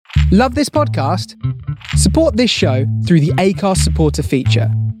Love this podcast? Support this show through the Acast supporter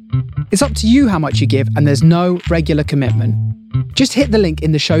feature. It's up to you how much you give, and there's no regular commitment. Just hit the link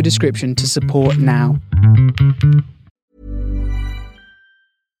in the show description to support now.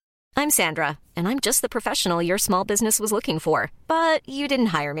 I'm Sandra, and I'm just the professional your small business was looking for. But you didn't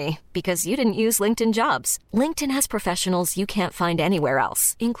hire me because you didn't use LinkedIn Jobs. LinkedIn has professionals you can't find anywhere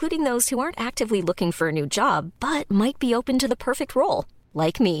else, including those who aren't actively looking for a new job, but might be open to the perfect role,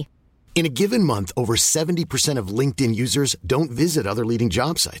 like me. In a given month, over 70% of LinkedIn users don't visit other leading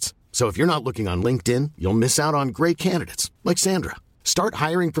job sites. So if you're not looking on LinkedIn, you'll miss out on great candidates like Sandra. Start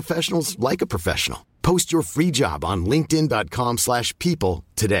hiring professionals like a professional. Post your free job on linkedin.com/people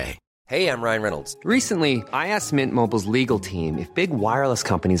today. Hey, I'm Ryan Reynolds. Recently, I asked Mint Mobile's legal team if big wireless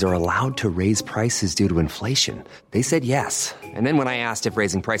companies are allowed to raise prices due to inflation. They said yes. And then when I asked if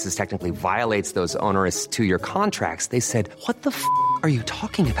raising prices technically violates those onerous 2-year contracts, they said, "What the f*** are you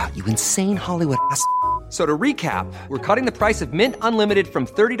talking about, you insane Hollywood ass?" So to recap, we're cutting the price of Mint Unlimited from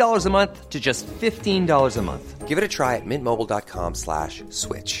 $30 a month to just $15 a month. Give it a try at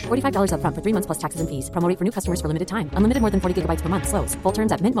mintmobile.com/switch. $45 up front for 3 months plus taxes and fees. Promo rate for new customers for limited time. Unlimited more than 40 gigabytes per month. Slows full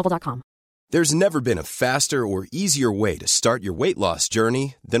terms at mintmobile.com. There's never been a faster or easier way to start your weight loss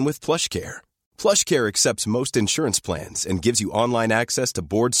journey than with PlushCare. PlushCare accepts most insurance plans and gives you online access to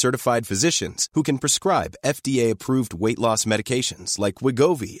board-certified physicians who can prescribe FDA-approved weight loss medications like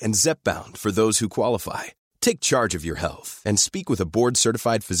Wegovy and Zepbound for those who qualify. Take charge of your health and speak with a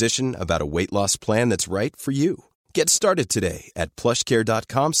board-certified physician about a weight loss plan that's right for you. Get started today at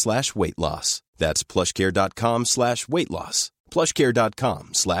plushcare.com/weight loss. That's plushcare.com/weight loss.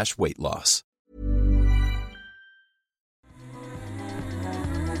 plushcare.com/weight loss.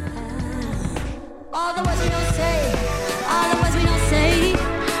 All the words we don't say, all the words we don't say,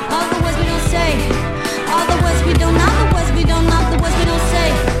 all the words we don't say, all the words we don't, not the words we don't, not the words we don't say,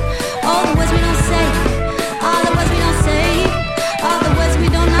 all the words we don't say, all the words we don't say, all the words we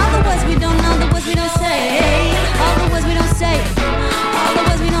don't, not the words we don't, not the words we don't say, all the words we don't say, all the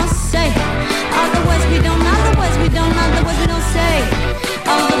words we don't say, all the words we don't, not the words we don't, not the words we don't say,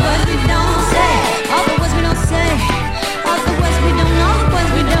 all the words we don't say, all the words we don't say, all the words we don't, all the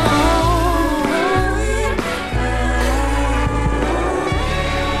words we don't.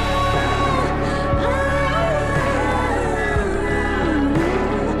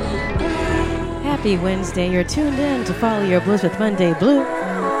 Happy Wednesday. You're tuned in to Follow Your Bliss with Monday Blue.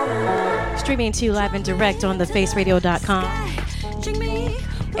 Streaming to you live and direct on thefaceradio.com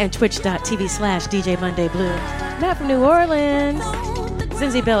and twitch.tv/DJ Monday Blue. Matt from New Orleans.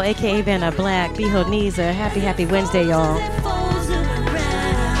 Zinzi Bell, a.k.a. Vanna Black. Beho Niza. Happy Wednesday, y'all.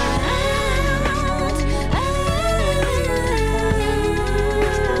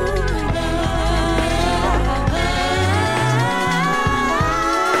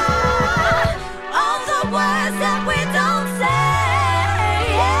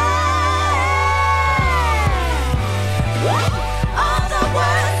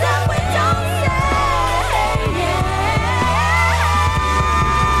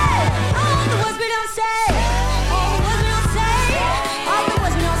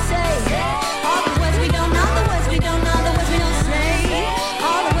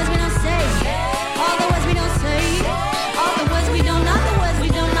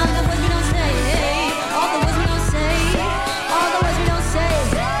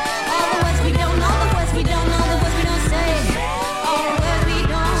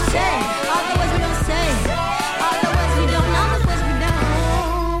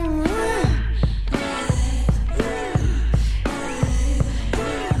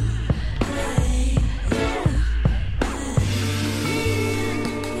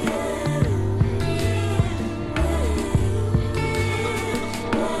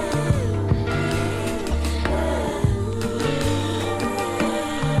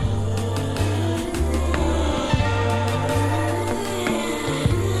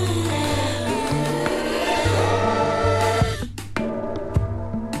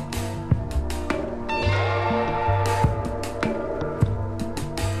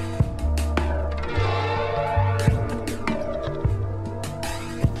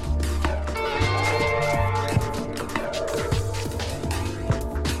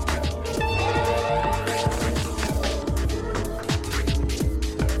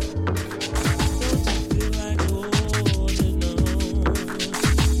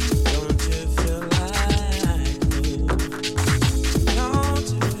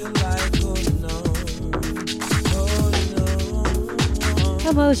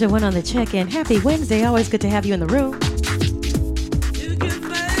 Moja went on the check-in. Happy Wednesday. Always good to have you in the room.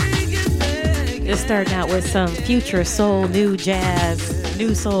 Just starting out with some future soul, new jazz,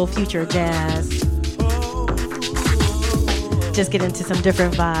 new soul, future jazz. Just get into some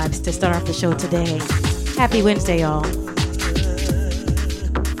different vibes to start off the show today. Happy Wednesday, y'all.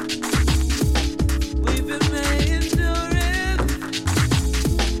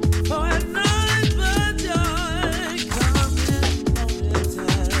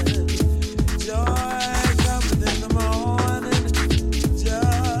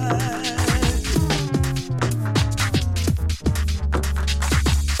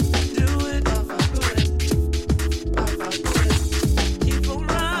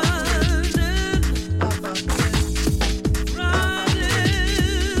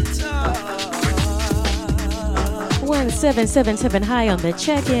 One 777 high on the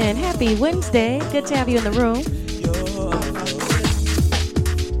check-in. Happy Wednesday. Good to have you in the room.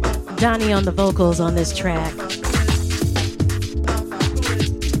 Donnie on the vocals on this track.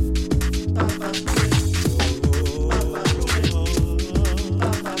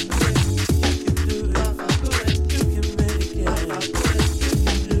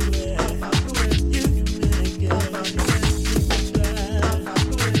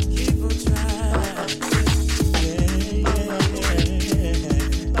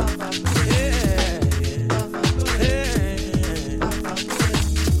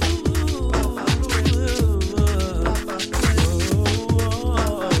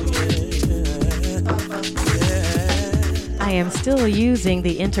 Still using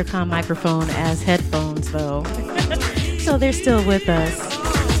the intercom microphone as headphones though. So they're still with us,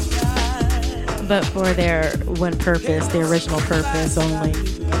 but for their one purpose, the original purpose only.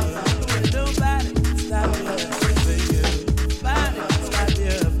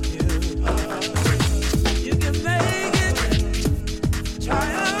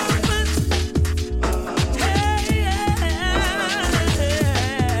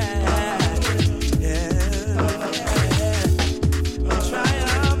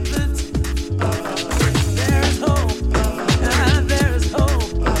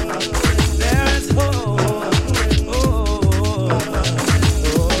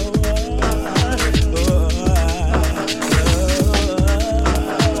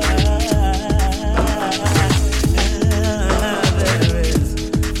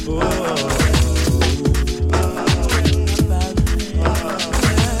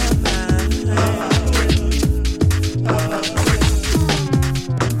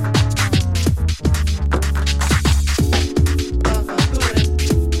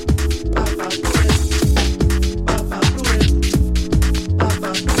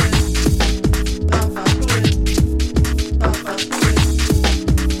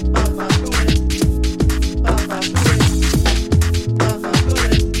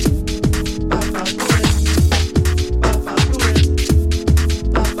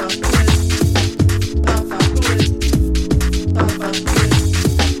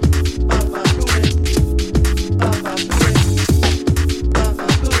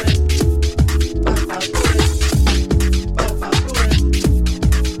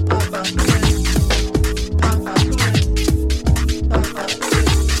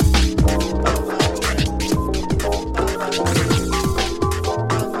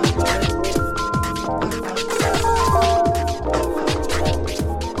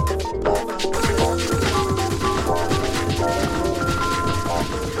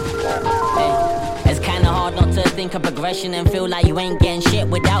 And feel like you ain't getting shit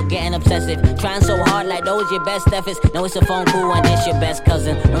without getting obsessive. Trying so hard like those your best efforts. Know it's a phone call and it's your best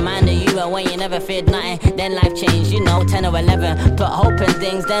cousin. Reminding you of when you never feared nothing. Then life changed, 10 or 11. Put hope in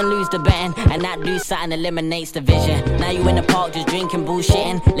things, then lose the betting. And that do something eliminates the vision. Now you in the park just drinking,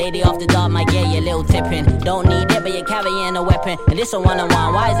 bullshitting. Lady off the dark might get you a little tipping. Don't need it, but you're carrying a weapon. And this a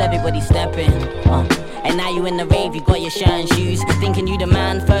one-on-one, why is everybody stepping? And now you in the rave, you got your shirt and shoes. Thinking you the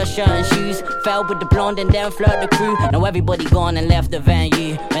man, first shirt and shoes. Fell with the blonde and then flirt the crew. Now everybody gone and left the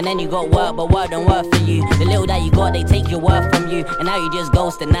venue. And then you got work, but work don't work for you. The little that you got, they take your worth from you. And now you just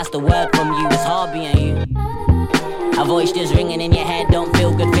ghost, and that's the word from you. It's hard being you. A voice just ringing in your head, don't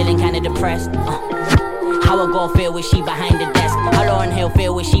feel good, feeling kinda depressed. How a girl feel with she behind the desk? How Lauren Hill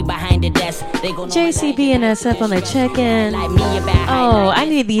feel with she behind the desk? They go JCB and SF on the check-in. Oh, I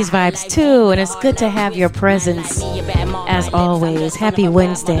need these vibes too, and it's good to have your presence. As always, happy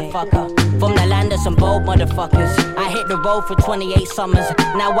Wednesday. From the land of some bold motherfuckers. I hit the road for 28 summers.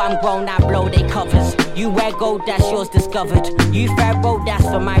 Now I'm grown, I blow they covers. You wear gold, that's yours discovered. You fair road, that's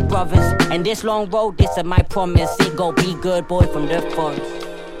for my brothers. And this long road, this is my promise. It go be good, boy from the forest.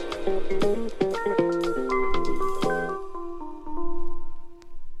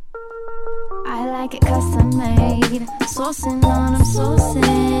 I like it custom made. Sourcing on, I'm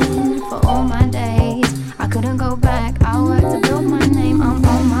sourcing for all my days. I couldn't go back, I worked to build my name. I'm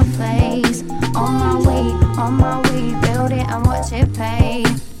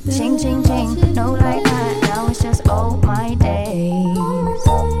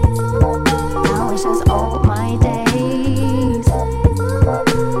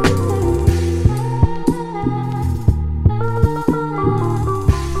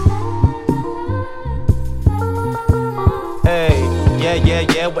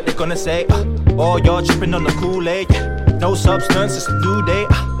what they're gonna say. Oh, you're tripping on the Kool-Aid. No substance, it's a new day.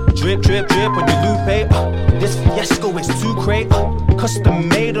 Drip, drip, drip when you lupe. This fiasco is too great. Custom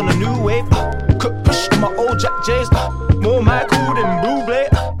made on a new wave. Could push on my old Jack J's. More Michael than Blue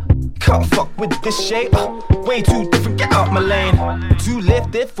Blade. Can't fuck with this shape. Way too different, get out my lane. Too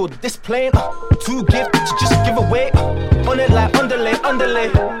lifted for this plane. Too gifted to just give away. On it like underlay.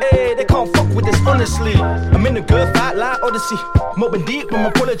 Hey, they can't fuck with this honestly. I'm in a good fight like Odyssey. Mobbing deep with my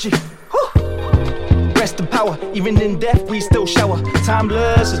apology. Rest in power, even in death we still shower. Time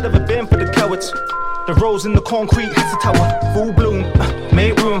blurs, has never been for the cowards. The rose in the concrete hits the tower. Full bloom,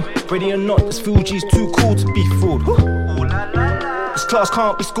 make room. Ready or not, this Fuji's too cool to be fooled. This class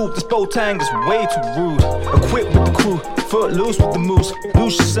can't be schooled, this bow tang is way too rude. Equipped with the crew, foot loose with the moves.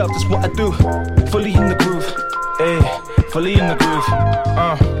 Lose yourself, that's what I do. Fully in the groove, ayy, fully in the groove.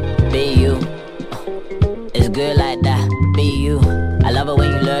 Be you, it's good like that. Be you, I love it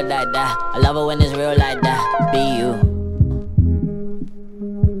when you look like that. I love it when it's real like that. Be you.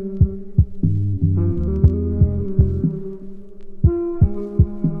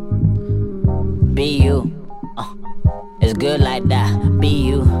 Be you, it's good like that. Be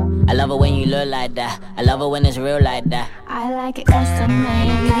you, I love it when you look like that. I love it when it's real like that. I like it custom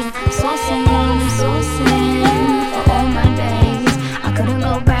made. Saucing on saucing for all my days. I couldn't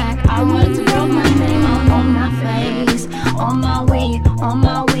go back. I wanted to throw my name out on my face. On my way,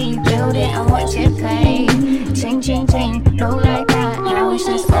 build it and watch it play. Ching, ching, ching, low like that. Now it's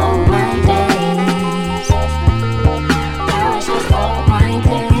just all my days. Now it's just all my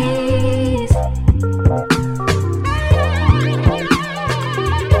days.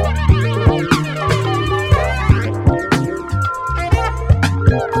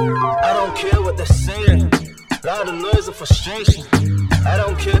 I don't care what they're saying. Loud of noise and frustration. I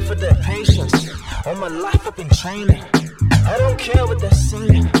don't care for their patience. All my life I've been training. I don't care what they're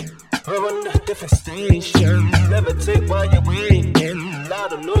saying. We're on a different station. Never take while you're waiting.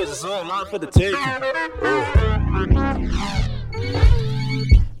 Loud of noise is all out for the taking.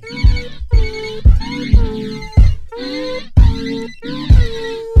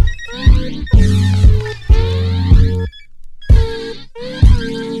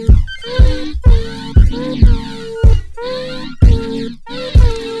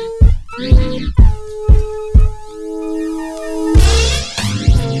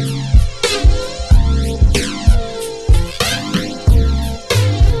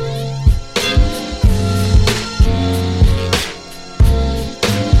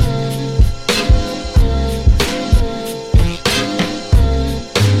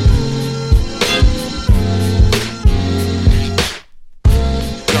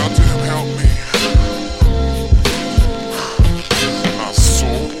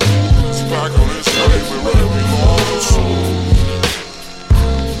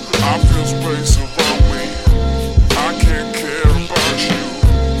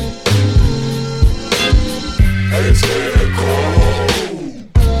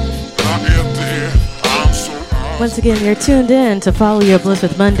 Once again, you're tuned in to Follow Your Bliss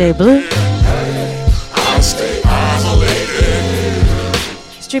with Monday Blue.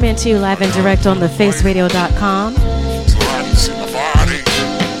 Streaming to you live and direct on thefaceradio.com,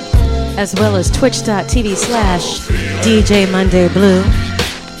 as well as twitch.tv/DJ Monday Blue.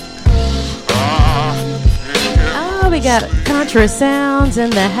 Oh, we got Contra Sounds in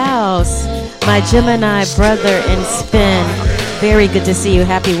the house. My Gemini brother in Spin. Very good to see you.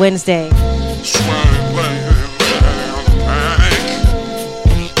 Happy Wednesday.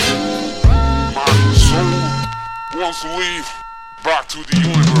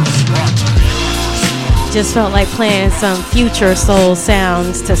 Just felt like playing some future soul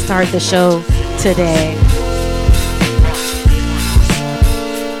sounds to start the show today.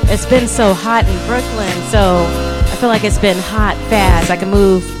 It's been so hot in Brooklyn, so I feel like it's been hot fast. I can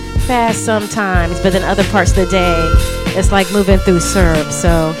move fast sometimes, but then other parts of the day, it's like moving through syrup.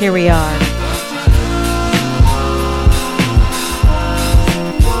 So here we are.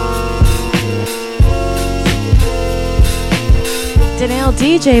 Danelle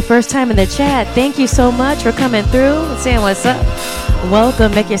DJ, first time in the chat. Thank you so much for coming through and saying what's up.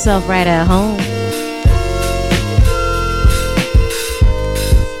 Welcome. Make yourself right at home.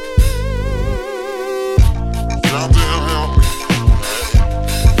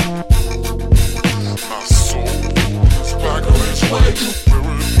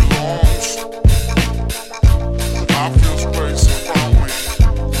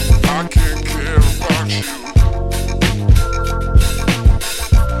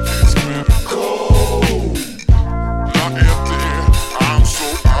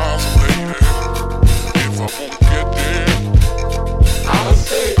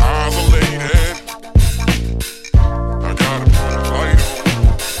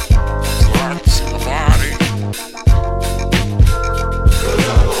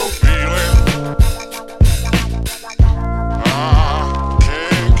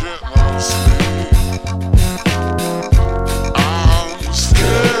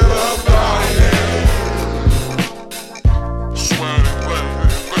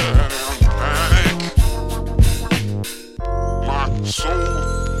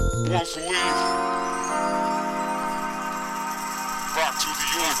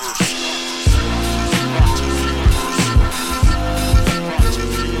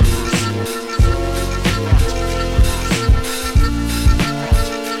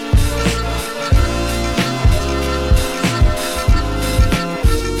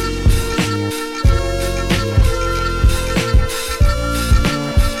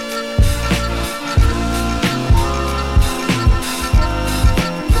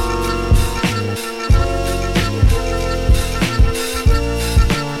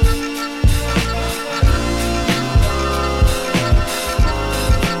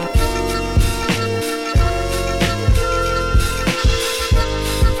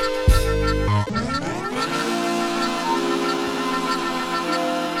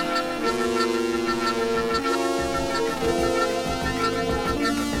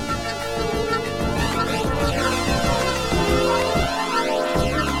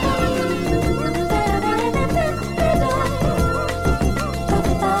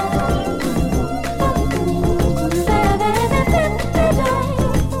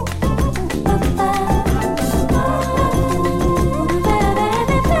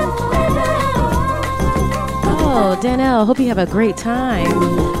 Danelle, hope you have a great time.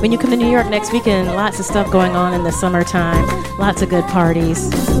 When you come to New York next weekend, lots of stuff going on in the summertime. Lots of good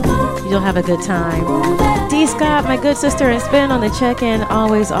parties. You'll have a good time. D. Scott, my good sister, and Spin on the check-in.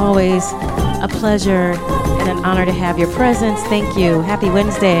 Always, always a pleasure and an honor to have your presence. Thank you. Happy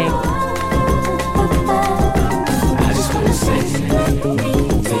Wednesday.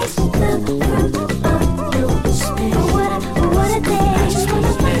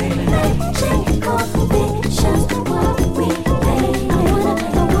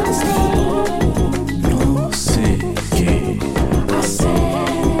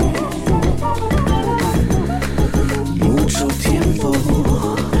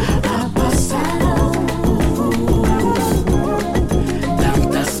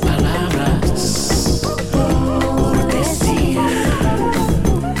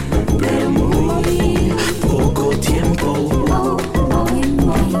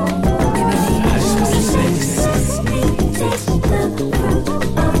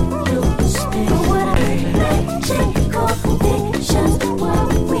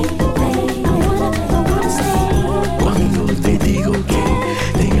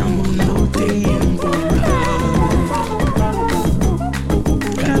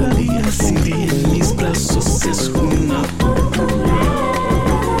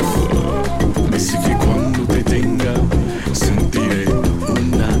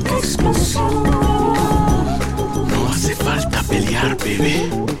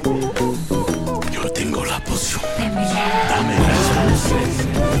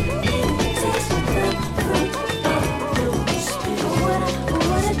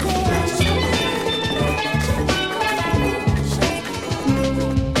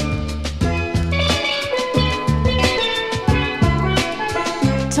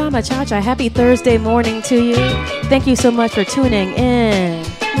 Cha-cha, happy Thursday morning to you. Thank you so much for tuning in.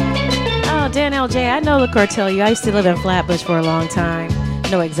 Oh, Dan LJ, I know the cartel. I used to live in Flatbush for a long time. I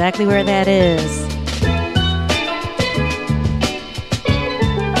know exactly where that is.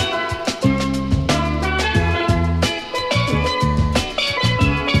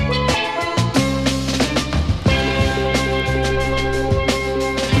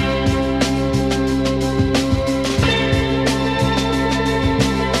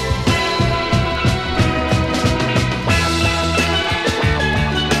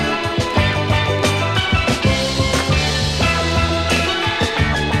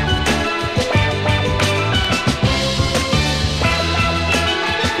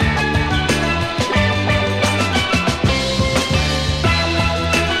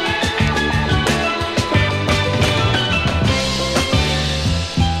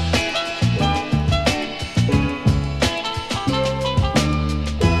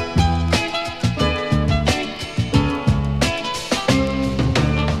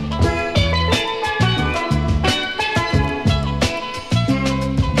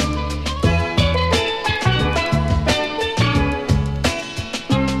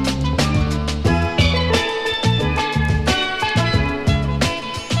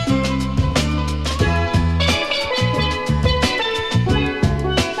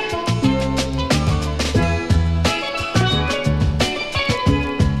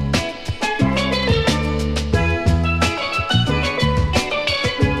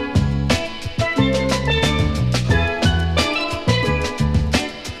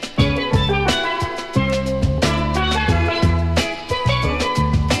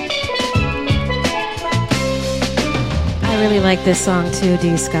 Like this song too,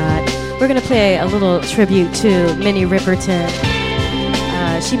 D. Scott. We're going to play a little tribute to Minnie Riperton.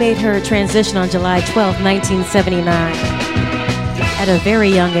 She made her transition on July 12, 1979, at a very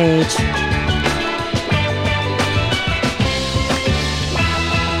young age.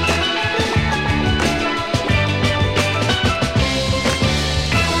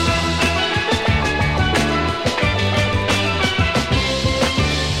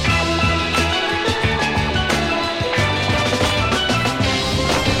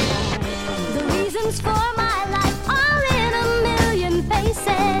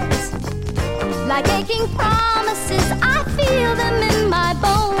 Like aching promises, I feel them in my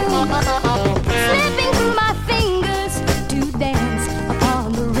bones, slipping through my fingers to dance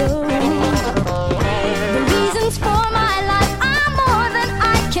upon the road. The reasons for my life are more than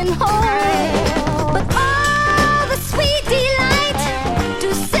I can hold, but all the sweet delight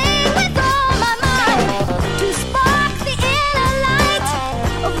to sing with all my might, to spark the inner light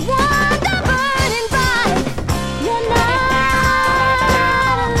of wonder burning bright. You're not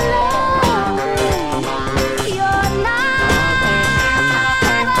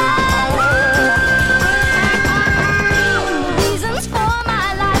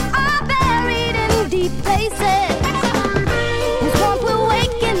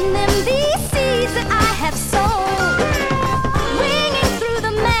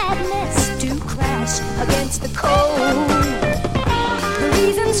against the cold. The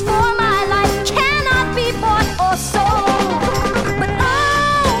reasons for my life cannot be bought or sold, but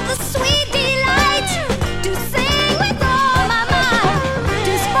oh, the sweet delight to sing with all my might,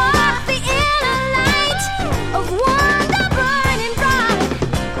 to spark the inner light of wonder burning bright.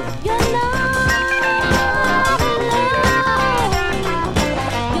 You're not alone.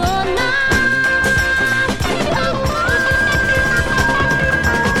 You're not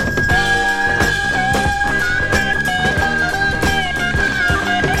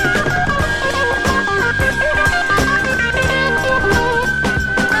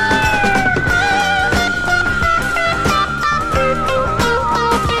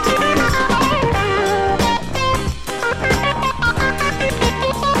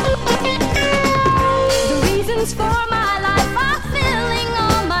for my life are filling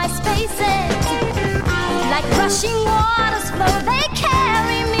all my spaces. Like rushing waters flow, they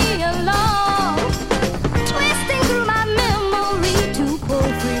carry me along, twisting through my memory to pull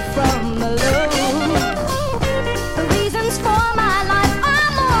free from the load. The reasons for my life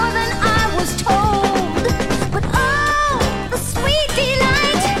are more than I was told, but oh, the sweet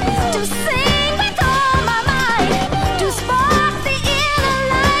delight to sing with all my might, to spark the inner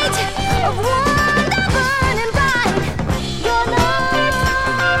light of wonder burning bright. You're not alone.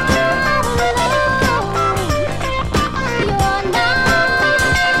 You're not.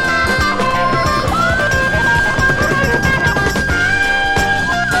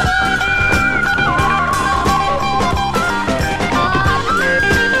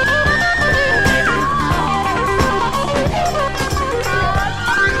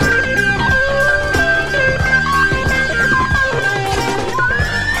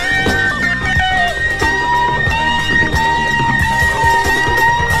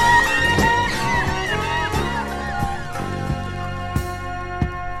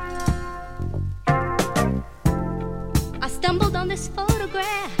 I stumbled on this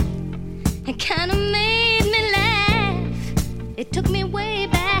photograph and kinda made me laugh. It took me way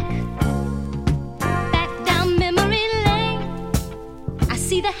back down memory lane. I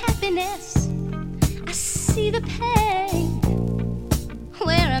see the happiness, I see the pain.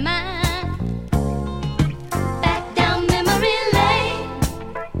 Where am I? Back down memory lane.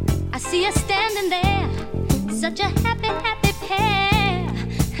 I see us standing there, such a happy, happy pair.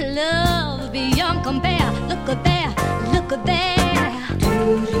 Love beyond compare. Look at there, look at there.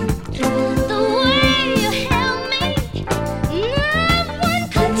 The way you held me, no one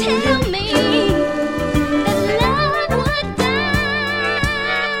could tell me that love would die.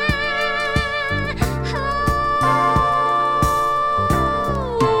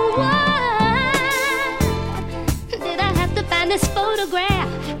 Oh, why did I have to find this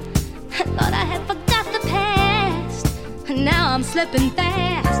photograph? I thought I had forgot the past. Now I'm slipping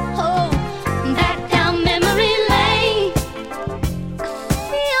fast. Oh, back down memory lane. I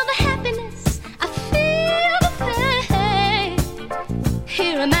feel the happiness, I feel the pain.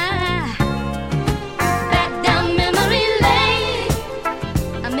 Here am I, back down memory lane.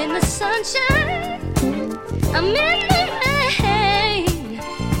 I'm in the sunshine, I'm in the rain.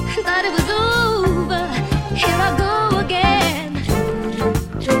 Thought it was over, here I go again.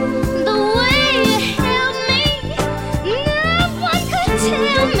 The way you held me, no one could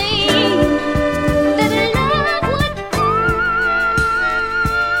tell me that love would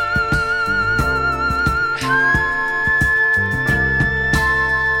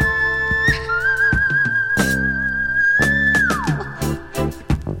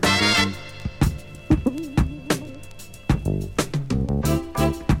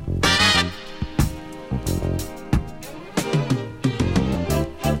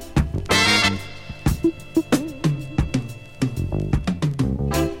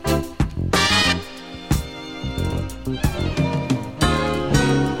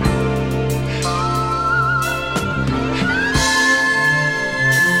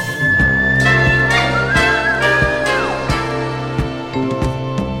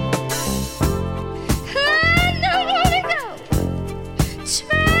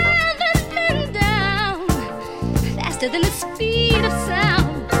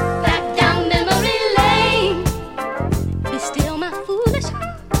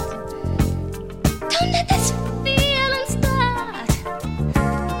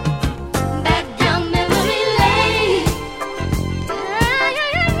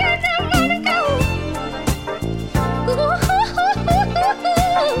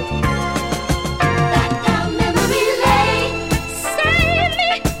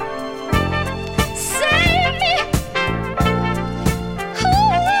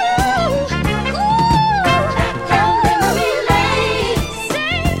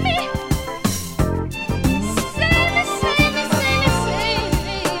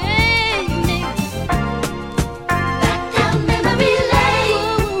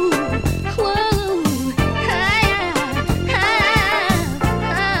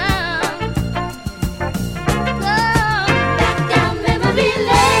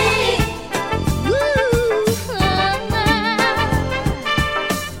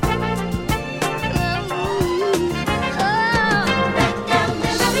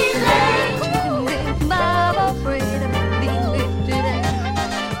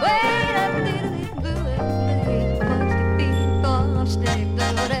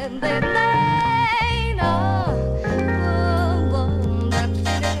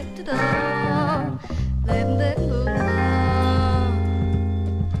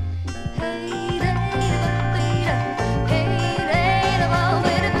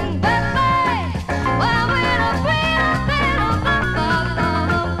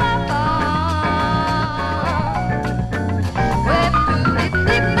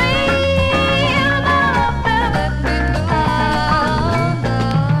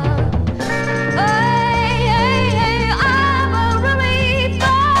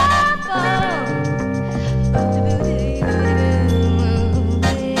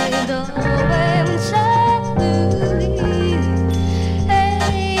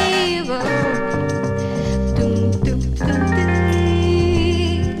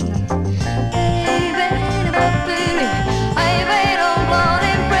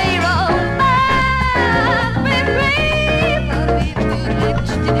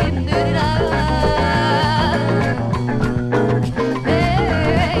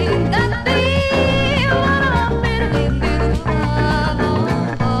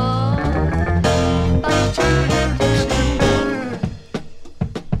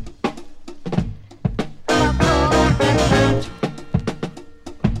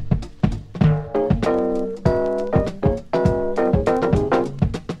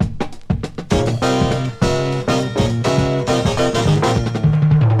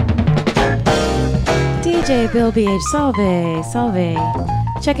DJ Bill BH, salve, salve.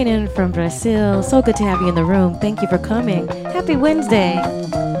 Checking in from Brazil. So good to have you in the room. Thank you for coming. Happy Wednesday.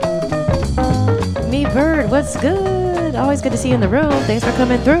 Me Bird, what's good? Always good to see you in the room. Thanks for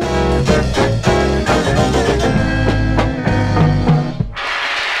coming through.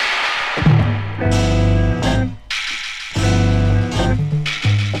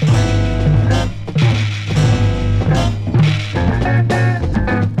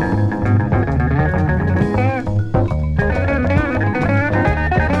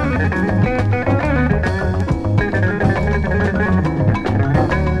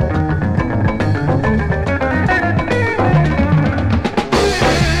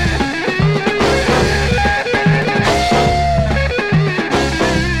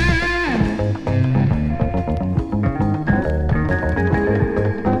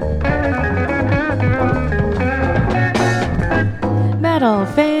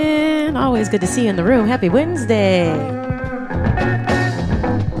 Good to see you in the room. Happy Wednesday.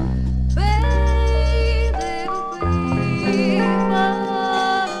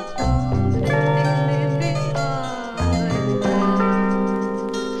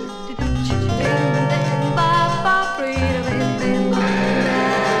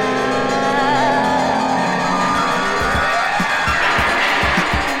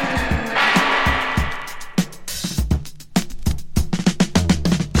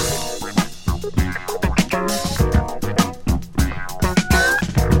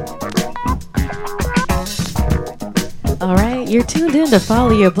 You're tuned in to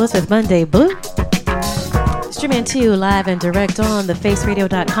Follow Your Bliss with Monday Blue. Streaming to you live and direct on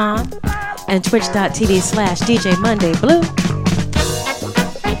thefaceradio.com and twitch.tv/DJ Monday Blue.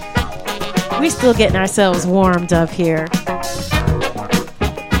 We still getting ourselves warmed up here.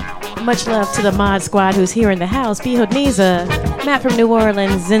 Much love to the mod squad who's here in the house. Behud Niza, Matt from New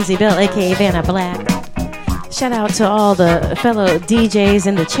Orleans, Zinzi Bell, aka Vanna Black. Shout out to all the fellow DJs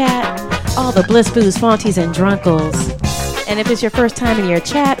in the chat, all the Bliss Boos, Fonties, and Drunkles. And if it's your first time in your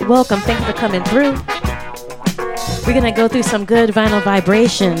chat, welcome. Thank you for coming through. We're going to go through some good vinyl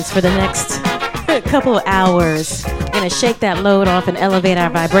vibrations for the next couple of hours. We're going to shake that load off and elevate our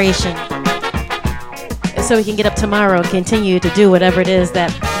vibration so we can get up tomorrow and continue to do whatever it is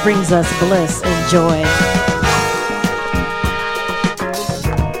that brings us bliss and joy.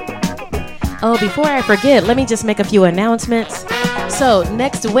 Oh, before I forget, let me just make a few announcements. So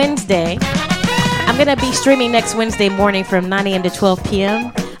next Wednesday, I'm going to be streaming next Wednesday morning from 9 a.m. to 12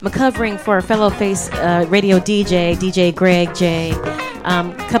 p.m. I'm covering for a fellow Face radio DJ, DJ Greg J.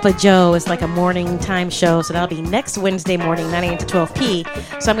 Cup of Joe is like a morning time show, so that'll be next Wednesday morning, 9 a.m. to 12 p.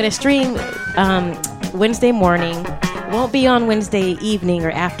 So I'm going to stream Wednesday morning. It won't be on Wednesday evening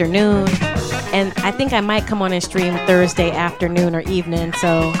or afternoon. And I think I might come on and stream Thursday afternoon or evening.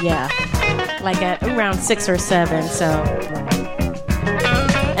 So, yeah, like at around 6 or 7. So...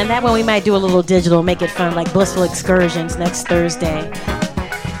 And that one we might do a little digital, make it fun, like Blissful Excursions next Thursday.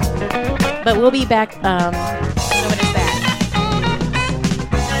 But we'll be back. So what is that?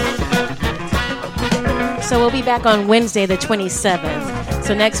 So we'll be back on Wednesday the 27th.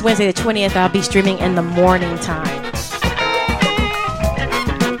 So next Wednesday the 20th, I'll be streaming in the morning time.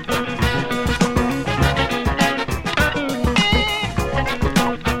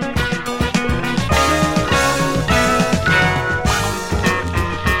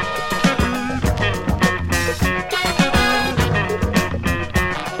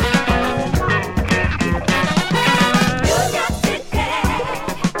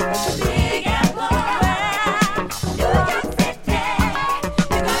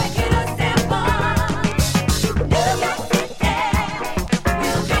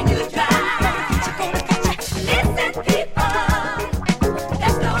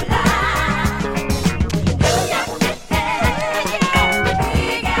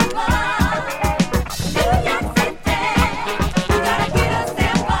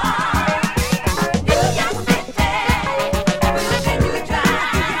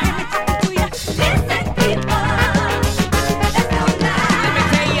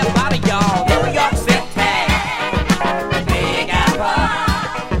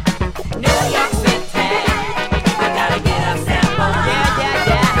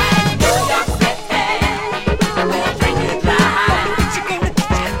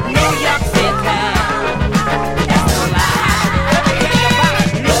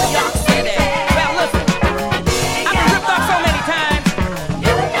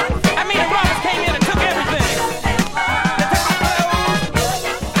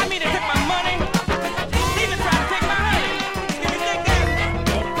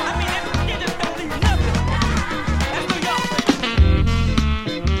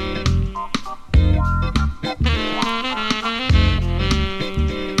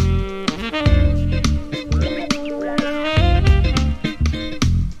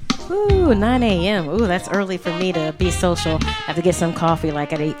 9 a.m. Ooh, that's early for me to be social. I have to get some coffee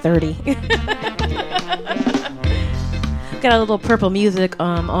like at 8:30. Got a little purple music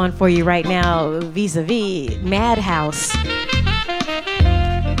on for you right now, vis-a-vis Madhouse.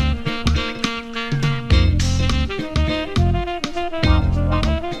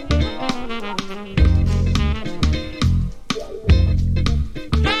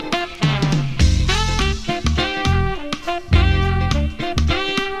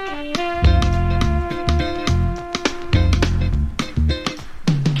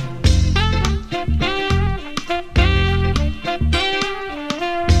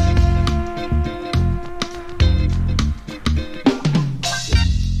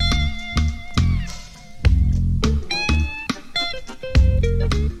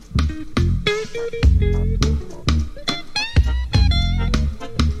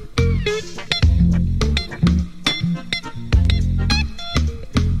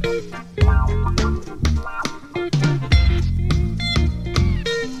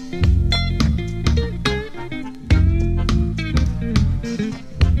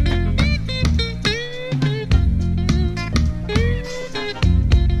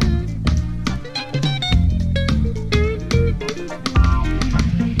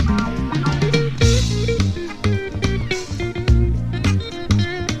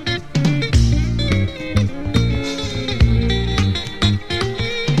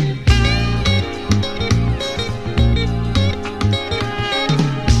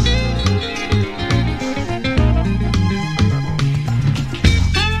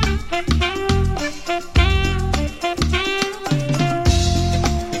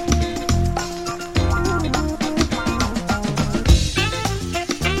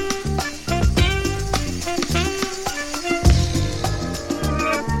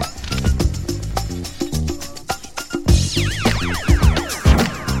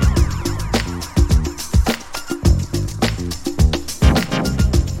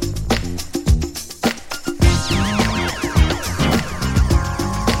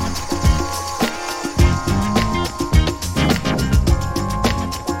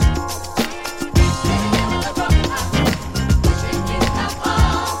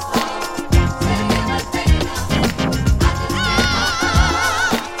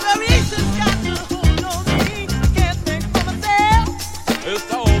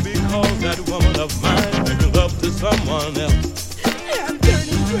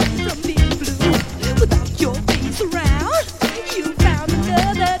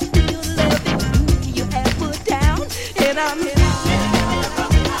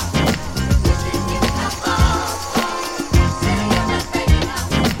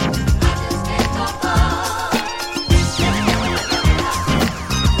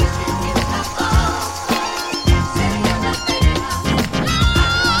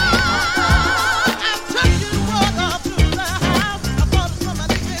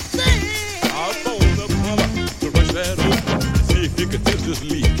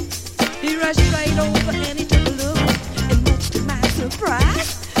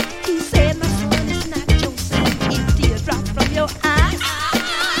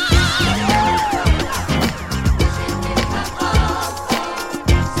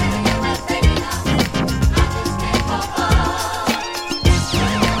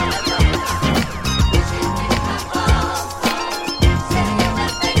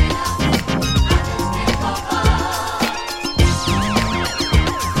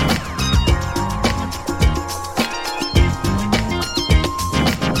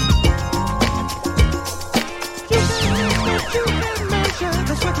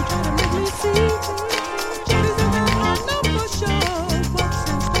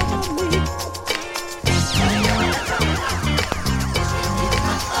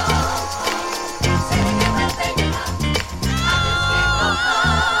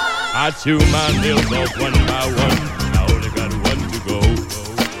 I chew my nails off one by one. I only got one to go.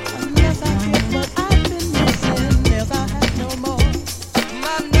 Yes, I did, but I've been missing. Yes, I have no more.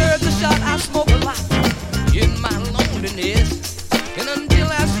 My nerves are shot. I smoke a lot in my loneliness. And until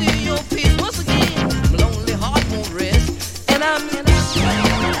I see your face once again, my lonely heart won't rest. And I'm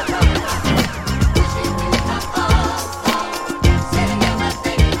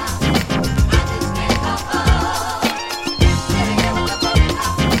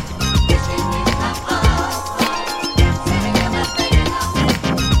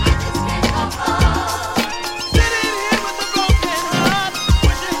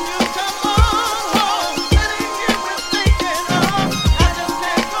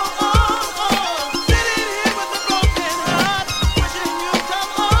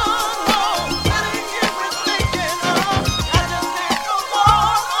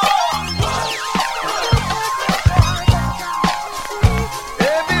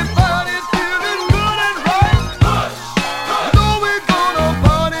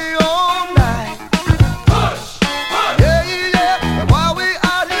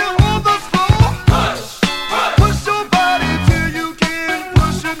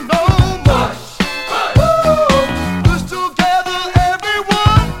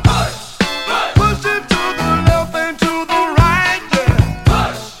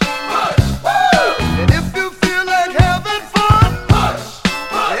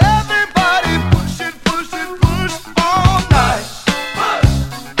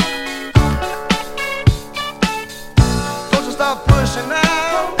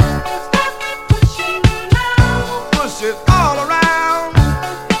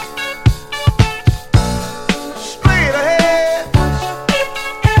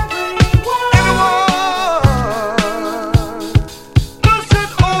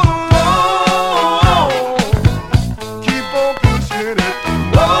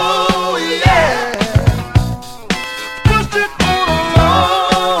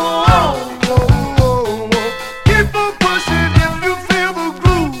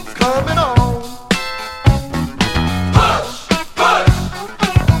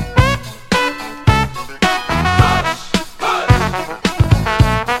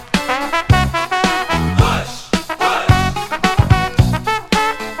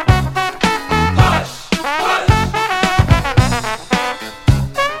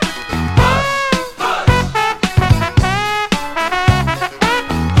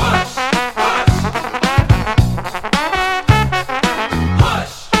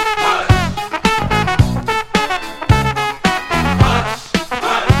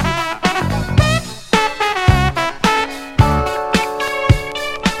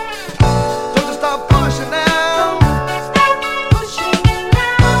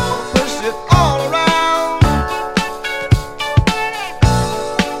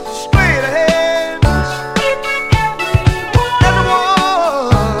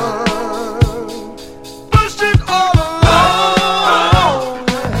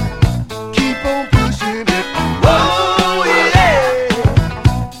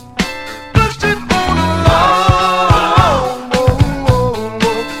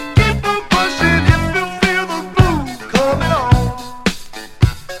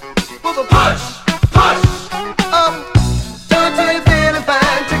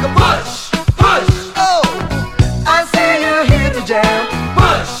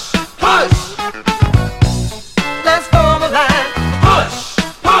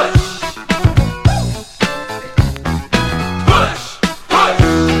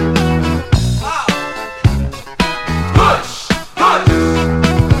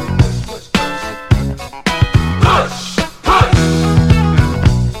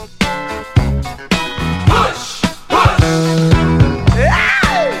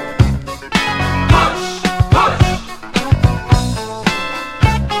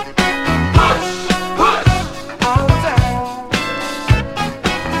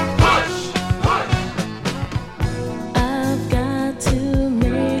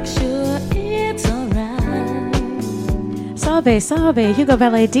Salve, Hugo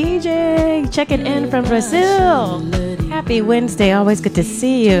Valet DJ, checking in from Brazil. Happy Wednesday, always good to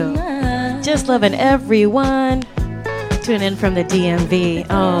see you. Just loving everyone. Tuning in from the DMV.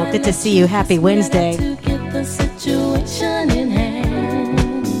 Oh, good to see you. Happy Wednesday.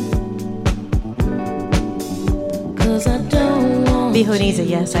 Bihoniza,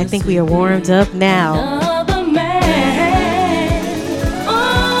 yes, I think we are warmed up now.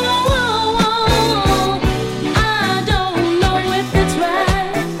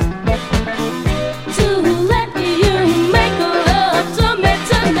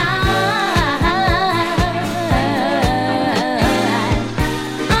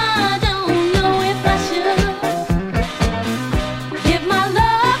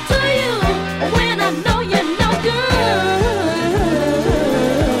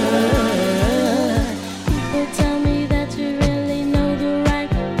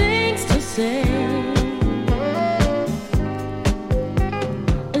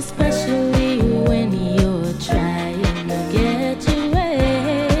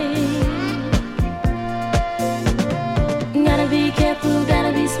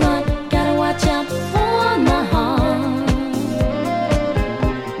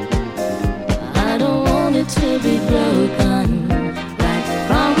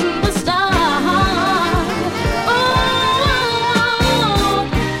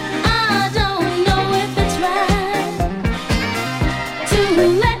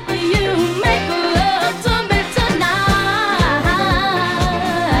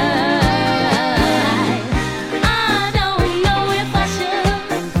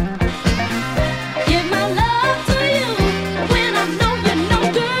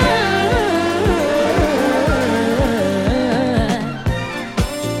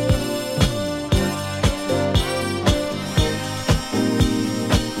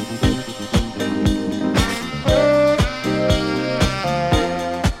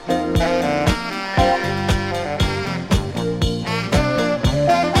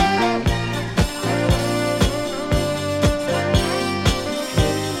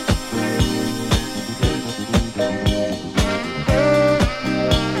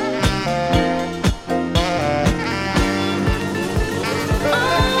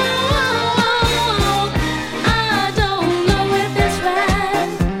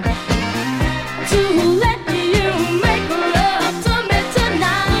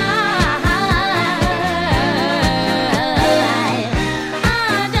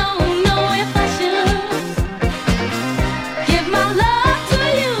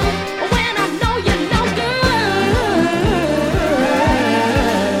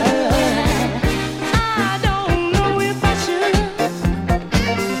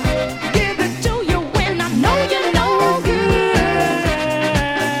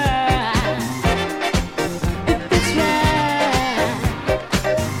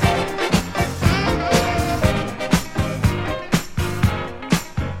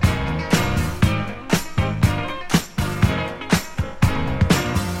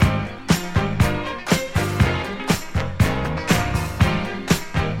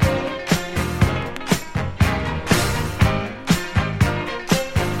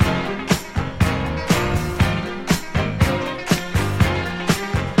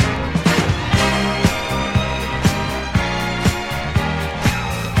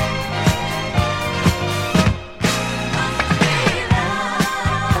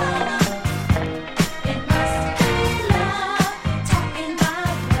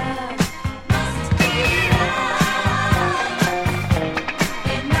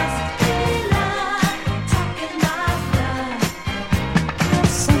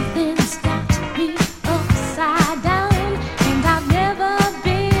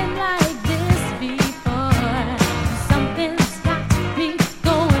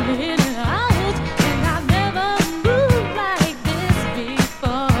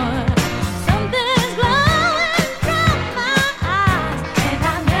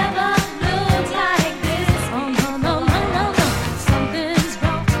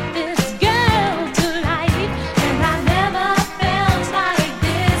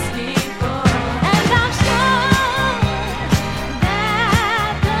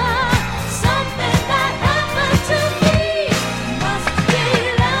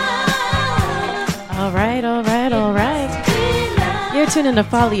 Tune in to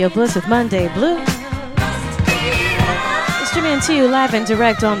Follow Your Bliss with Monday Blue. Streaming to you live and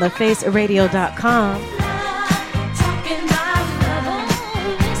direct on thefaceradio.com.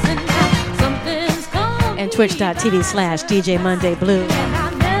 And twitch.tv/DJ Monday Blue.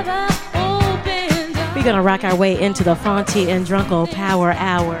 We're going to rock our way into the Fonty and Drunkle Power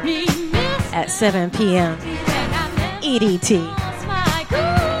Hour at 7 p.m. EDT.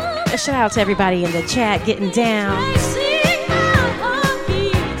 A shout out to everybody in the chat getting down.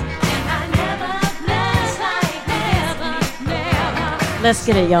 Let's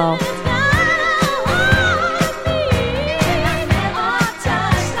get it, y'all.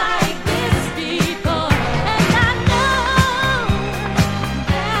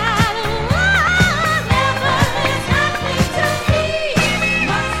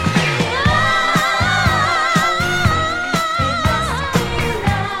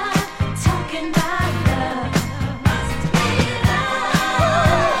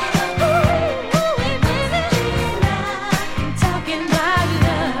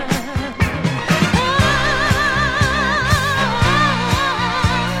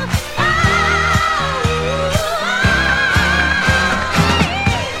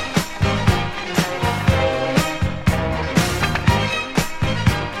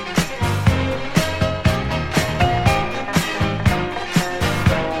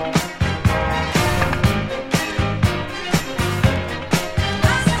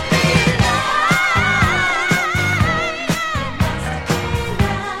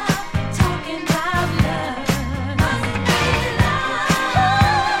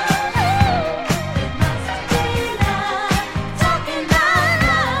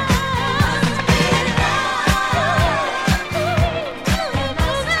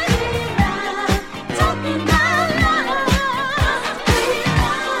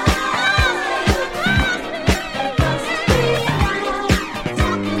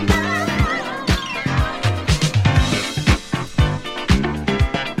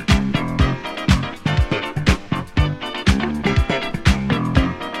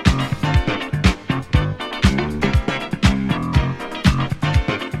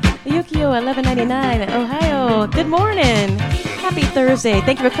 Yukio 1199 Ohio. Good morning. Happy Thursday.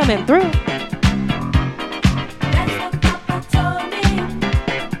 Thank you for coming through.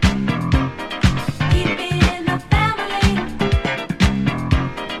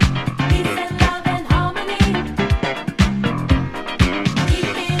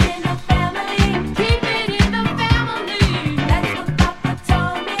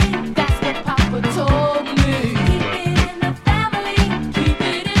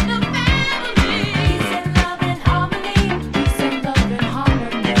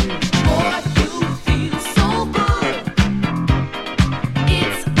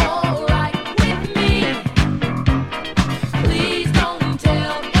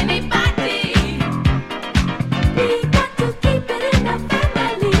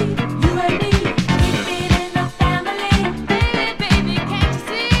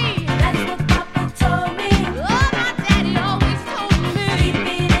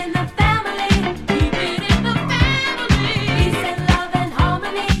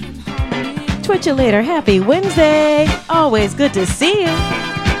 Twitch you later. Happy Wednesday. Always good to see you.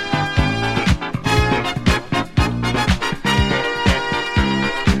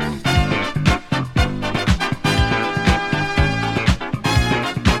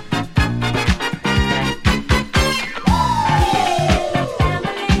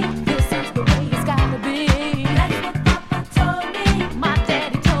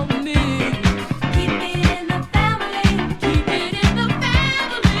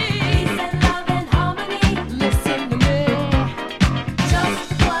 Just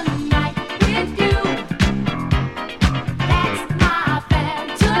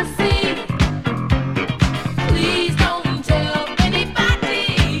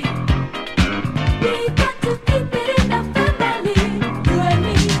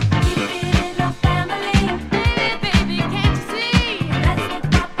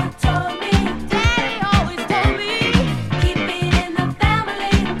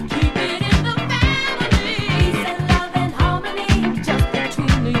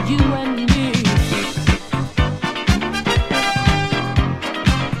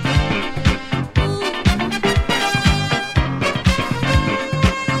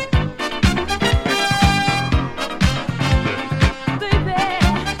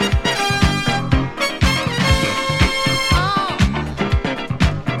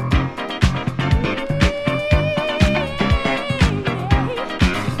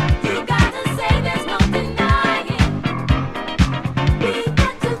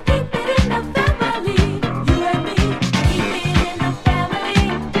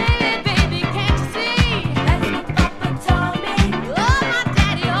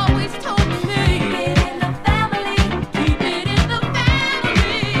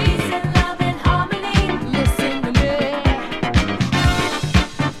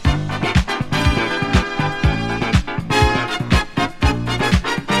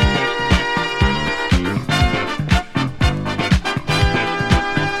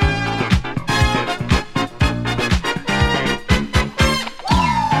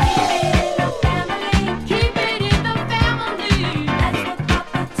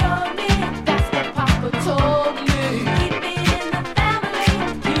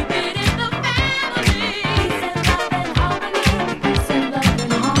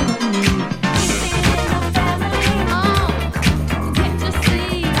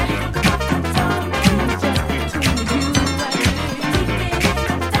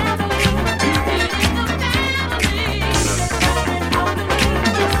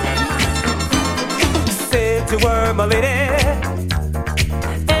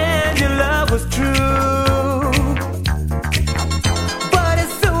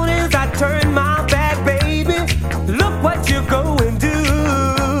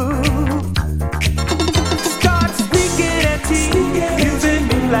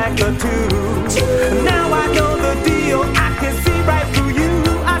like a two. Now I know the deal, I can see right through you.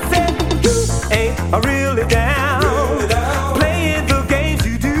 I said, you ain't really down, playing the games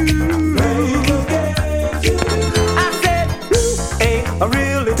you do. I said, you ain't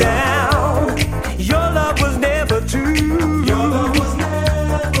really down, your love was never true. Your love was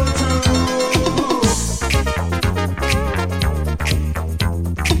never true.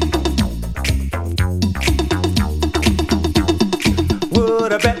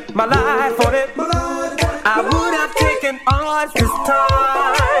 Would I bet my life on it? I would have taken odds this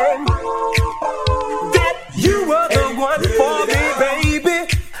time that you were the one for me, baby.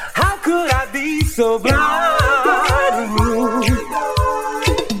 How could I be so blind?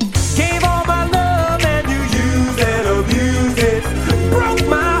 Gave all my love and you used and abused it. Broke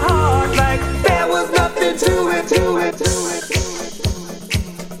my heart like there was nothing to it, to it, to it.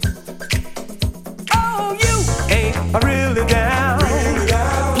 Oh, you ain't really down,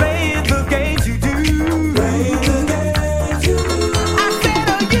 playing the games you do. I said,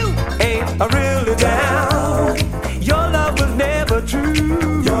 oh, you ain't really down, your love was never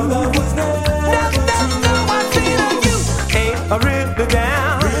true. Your love was never true. No, I said, oh, you ain't really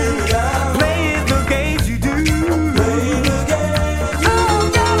down, playing the games you do. Oh,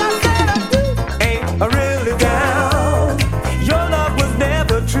 girl, I said, oh, you ain't really down, your love was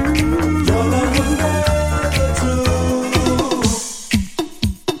never true. Your love was never true.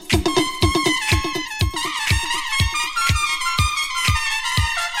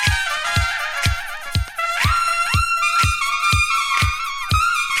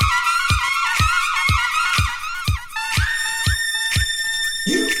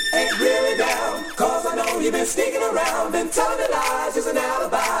 You ain't really down, cause I know you've been sneaking around, been telling me lies, using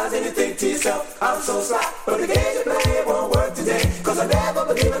alibis, and you think to yourself, I'm so sly, but the game you play won't work today, cause I never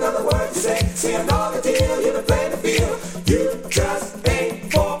believe another word you say. See, I know the deal, you've been playing the field, you just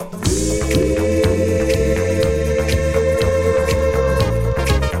ain't for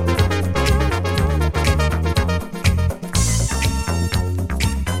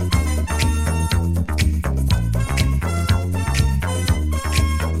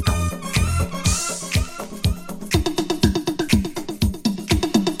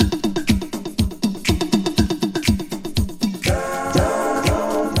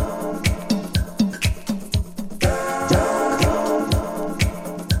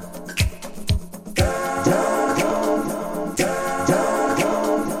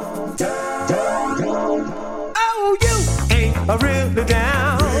oh, you ain't really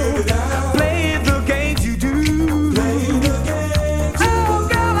down, playing the games you do. Oh,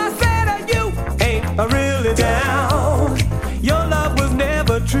 girl, I said that you ain't really down, your love was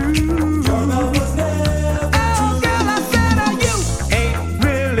never true. Your love was never true. Oh, girl, I said that you ain't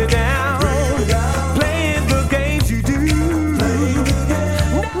really down, playing the games you do.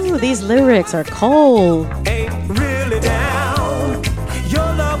 Ooh, these lyrics are cold. Ain't really down,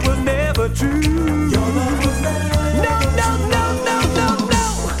 your love was never true. Your love was never no, no, no, no, no, no,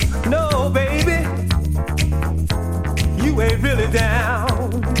 no, baby, you ain't really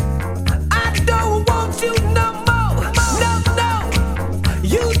down. I don't want you no more, no, no,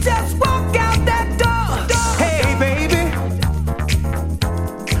 you just walk out that door. Hey, baby,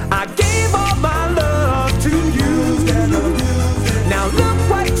 I gave all my love to you. Now look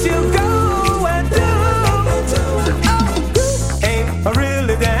what you go and do. Oh, you ain't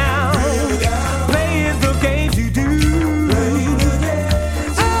really down, playing the games you do.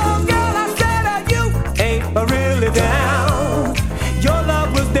 Oh, girl, I said that you ain't really down, your love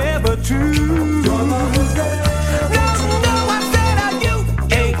was never true. Your love was never no, no, I said that you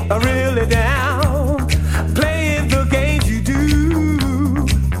ain't really down, playing the games you do.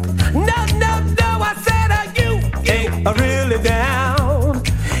 No, no, no, I said that you ain't really down,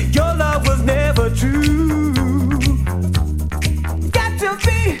 your love was never true. Got to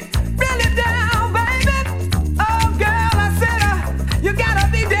be really down, baby. Oh, girl, I said you gotta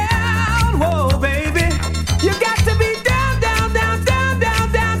be down. Whoa, baby, you got to be down, down, down, down,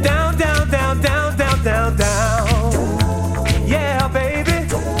 down, down, down, down, down, down.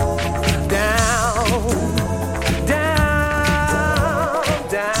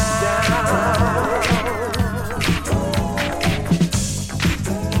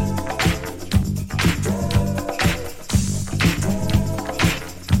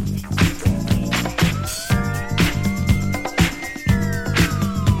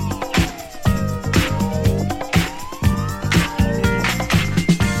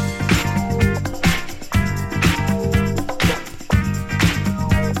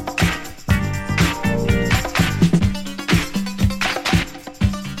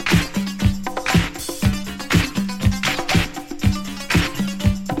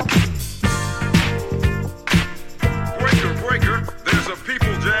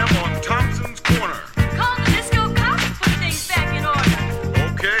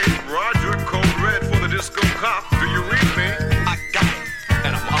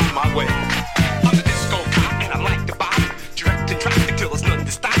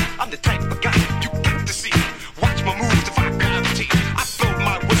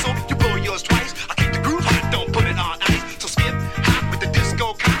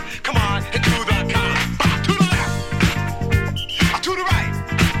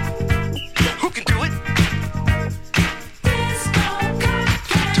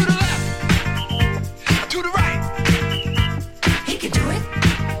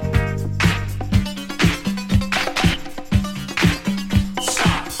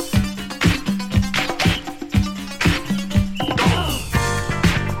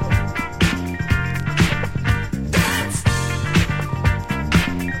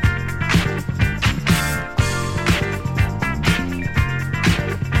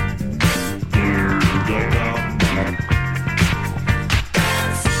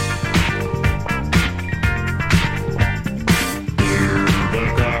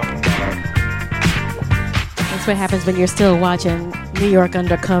 That's what happens when you're still watching New York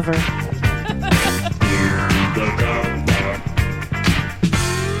Undercover.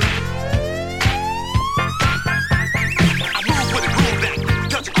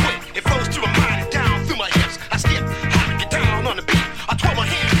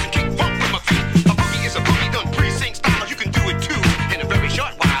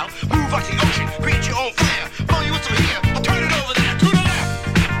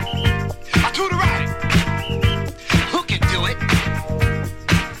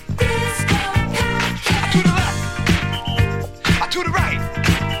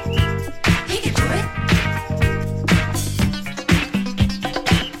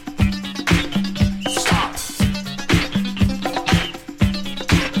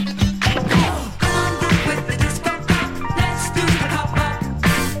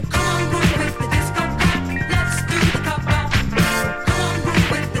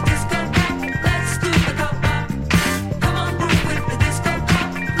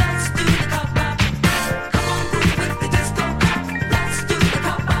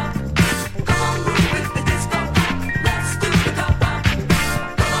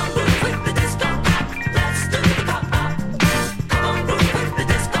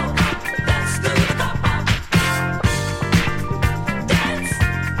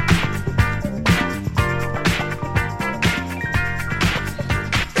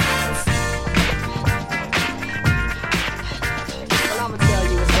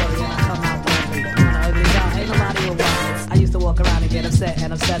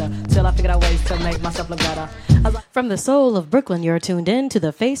 From the soul of Brooklyn, you're tuned in to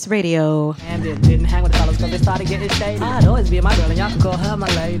The Face Radio. And it didn't hang with the fellas because they started getting shady. I'd always be my girl and y'all could call her my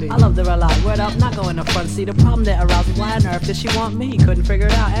lady. I loved her a lot, word up, not going to front seat. The problem that aroused was why on earth did she want me? Couldn't figure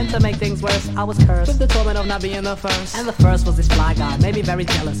it out, and to make things worse, I was cursed with the torment of not being the first. And the first was this fly guy, made me very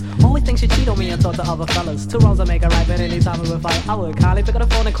jealous. Always think she cheat on me and talk to other fellas. Two wrongs will make a right, but anytime we would fight, I would kindly pick up the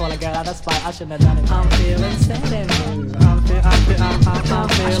phone and call a girl out of spite. I shouldn't have done it. I'm feeling sad and blue. I'm feeling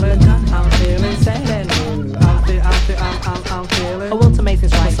sad and blue. I'm feeling. A will to make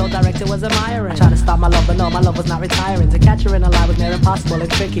things right, so direct it was admiring. I tried to stop my love, but no, my love was not retiring. To catch her in a lie was near impossible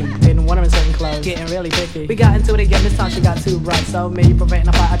and tricky. Didn't want her in certain clothes, getting really picky. We got into it again, this time she got too bright. So me preventing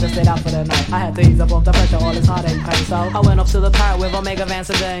a fight, I just stayed out for the night. I had to ease up off the pressure, all this heartache pain. So I went up to the parrot with Omega Van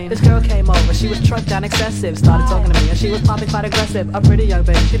Sedan. This girl came over, she was trucked down excessive. Started talking to me and she was popping quite aggressive. A pretty young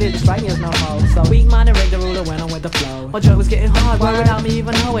thing, she didn't strike me as no hoe. So weak minded, rigged the ruler, went on with the flow. My joy was getting hard, why without me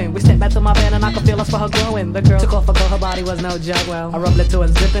even knowing. We stepped back to my van and I could feel us for her growing. The girl took off her coat, her body was no joke. Well, I rubbed it to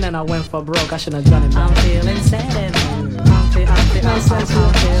and zipping and I went for broke. I shouldn't have done it. I'm feeling sad and blue. I'm feeling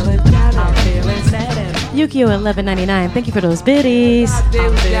sad and Yukio 11.99. Thank you for those biddies.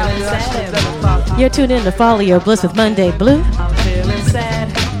 You're tuned in to Follow Your Bliss with Monday Blue. I'm feeling sad.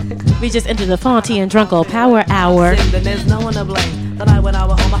 We just entered the Fonty and Drunkle Power Hour. Then there's no one to blame. The night when I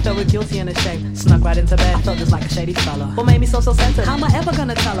went home, I felt real guilty and ashamed. Snuck right into bed, I felt just like a shady fella. What made me so sensitive? How am I ever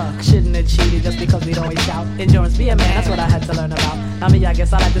gonna tell her? Shouldn't have cheated just because we'd always shout. Endurance, be a man, that's what I had to learn about. I mean, I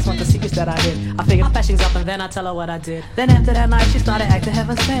guess I like this one, the secrets that I hid. I figured I'd patch things up and then I'd tell her what I did. Then after that night, she started acting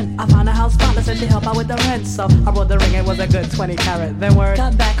heaven sent. I found a house spotless and she helped out with the rent. So I brought the ring, it was a good 20 carat. Then word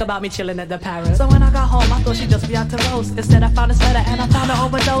got back about me chilling at the Parrot. So when I got home, I thought she'd just be out to roast. Instead, I found this letter and I found an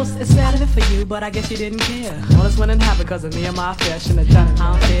overdose. It's sad of it for you, but I guess you didn't care. All this wouldn't happen because of me and my affair. Shouldn't have done it.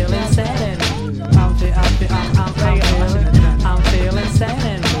 I'm feeling sad and blue. I'm feeling sad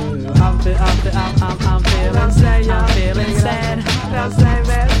and blue. I'm feeling sad. I'm feeling sad. I'm feeling sad and blue. I'm sad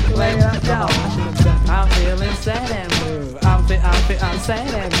and blue. Sad and blue. Sad and blue. I'm feeling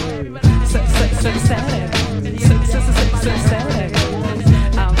sad and blue. Sad and blue. Sad and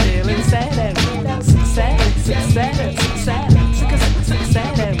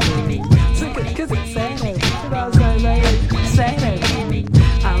blue. Sad and blue.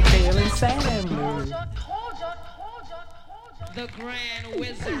 I'm feeling sad and blue. The Grand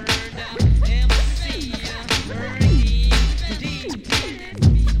Wizard, MC, Ricky D.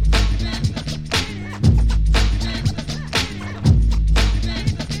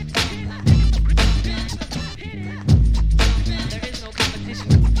 There is no competition.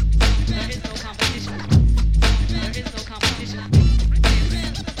 There is no competition. There is no competition.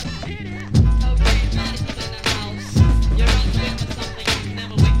 Okay, party people in the house. You're on with something you've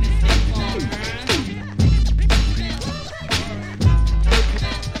never witnessed before.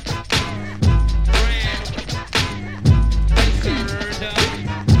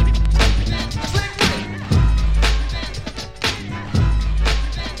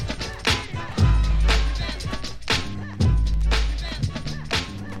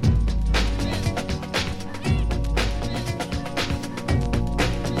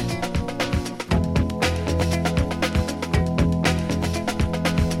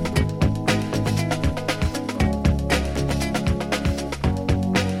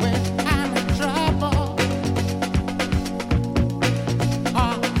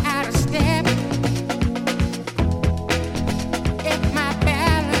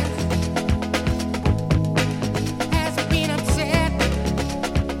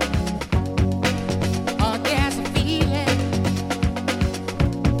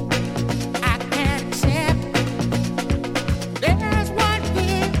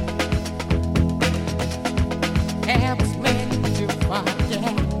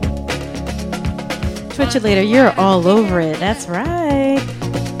 Modulator, you're all over it. That's right.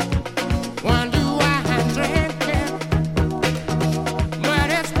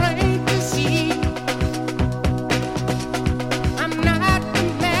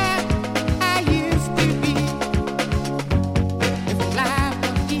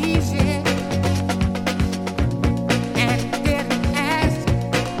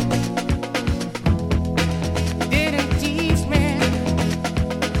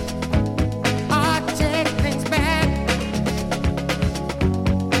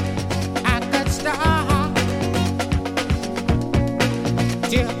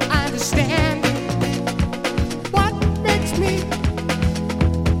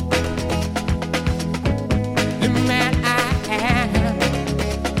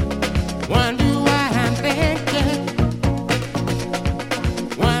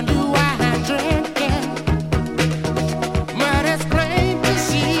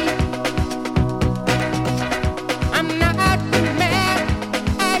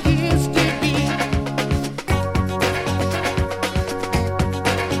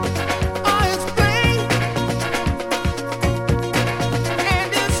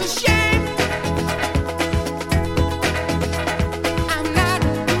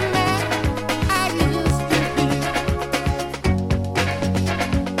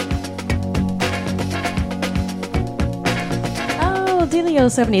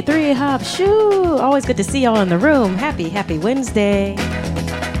 Delio 73, Hop Shoe. Always good to see y'all in the room. Happy Wednesday.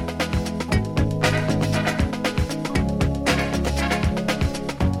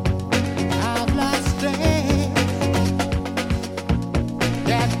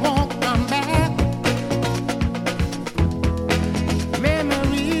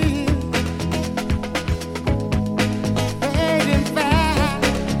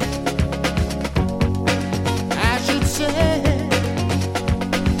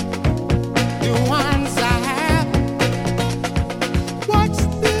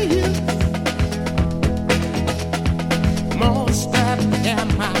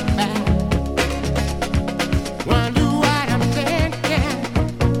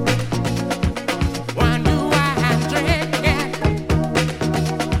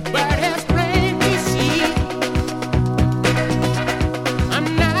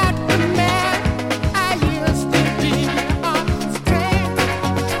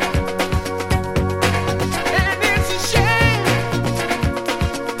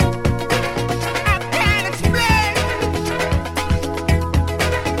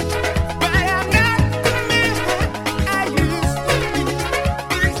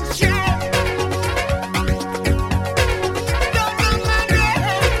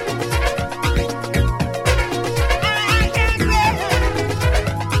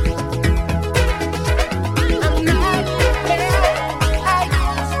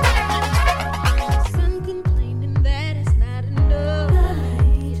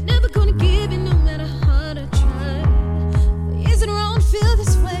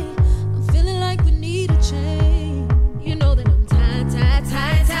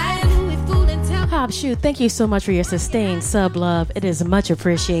 Thank you so much for your sustained sub love. It is much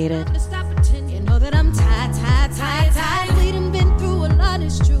appreciated. You know that I'm tired. We done been through a lot,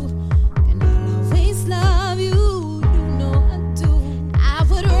 it's true. And I'll always love you, you know I do. I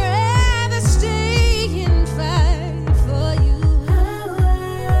would rather stay and fight for you.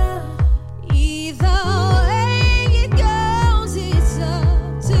 Either way it goes, it's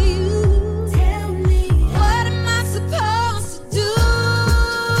up to you. Tell me, what am I supposed to do?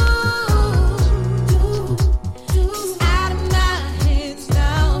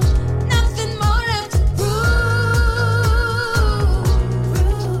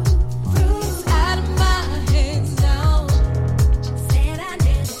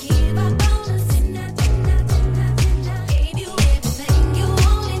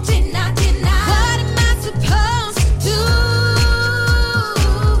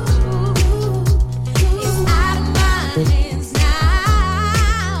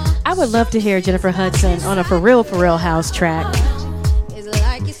 I would love to hear Jennifer Hudson on a for real house track,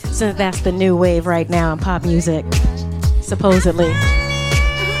 since that's the new wave right now in pop music, supposedly.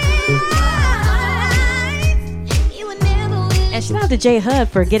 And shout out to J Hud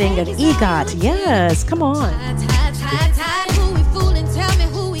for getting an EGOT. Yes, come on.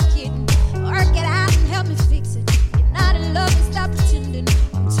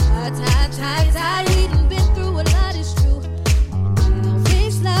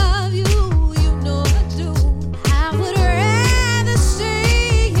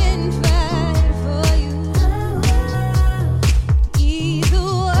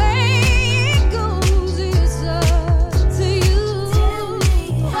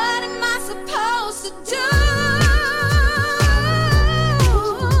 What am I supposed to do?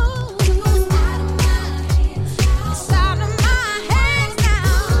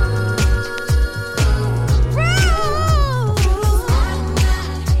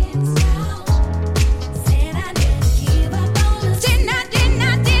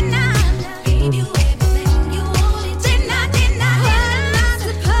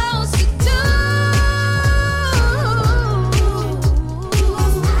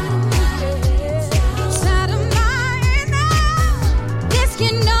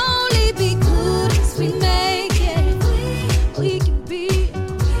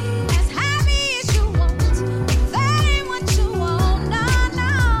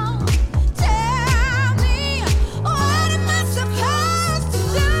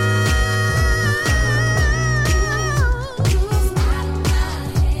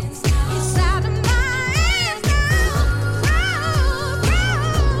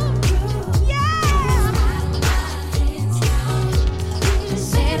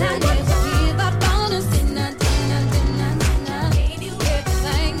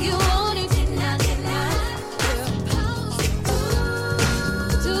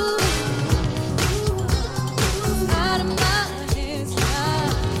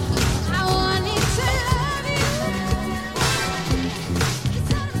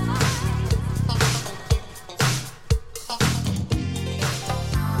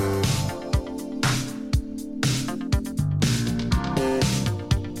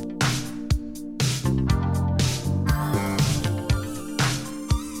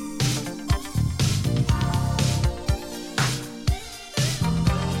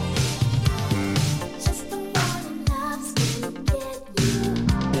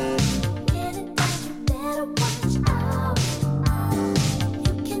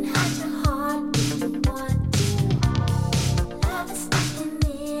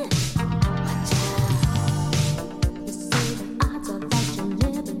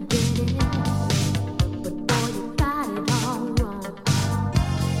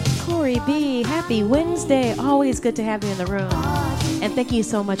 happy Wednesday. Always good to have you in the room. And thank you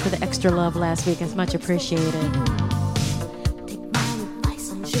so much for the extra love last week. It's much appreciated.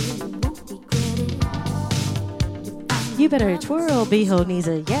 You better twirl, Beho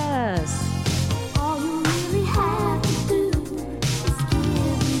Niza. Yes.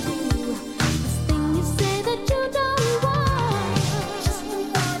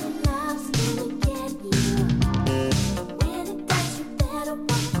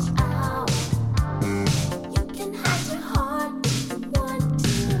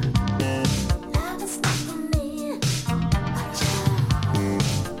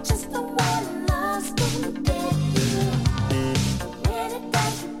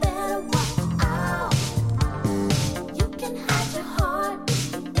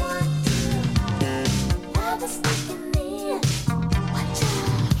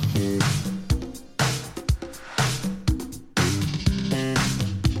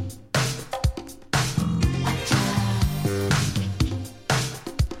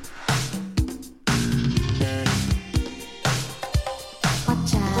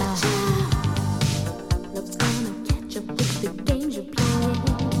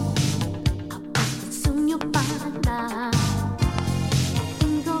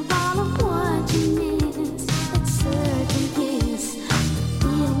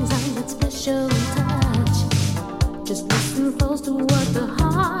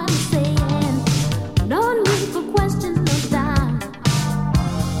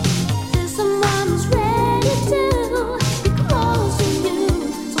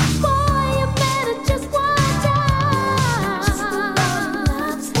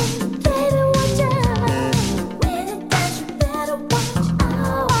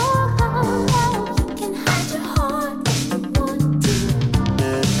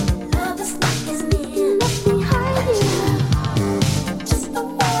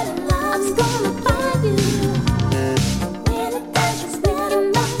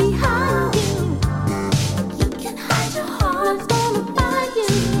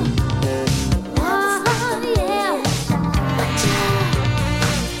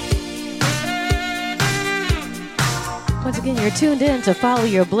 Tuned in to Follow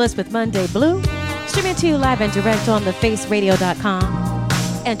Your Bliss with Monday Blue. Streaming to you live and direct on thefaceradio.com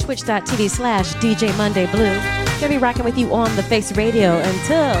and twitch.tv/DJ Monday Blue. Gonna be rocking with you on The Face Radio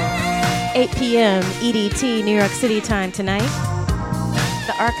until 8 p.m. EDT New York City time tonight.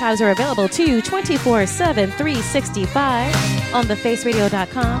 The archives are available to you 24/7, 365 on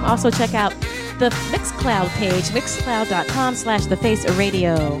thefaceradio.com. Also check out the Mixcloud page,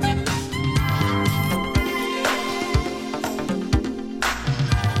 mixcloud.com/thefaceradio.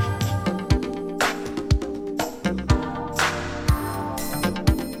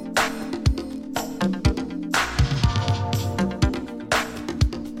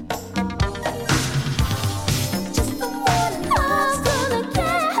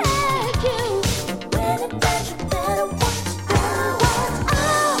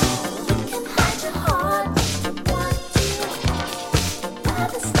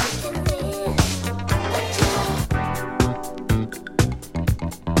 Stop.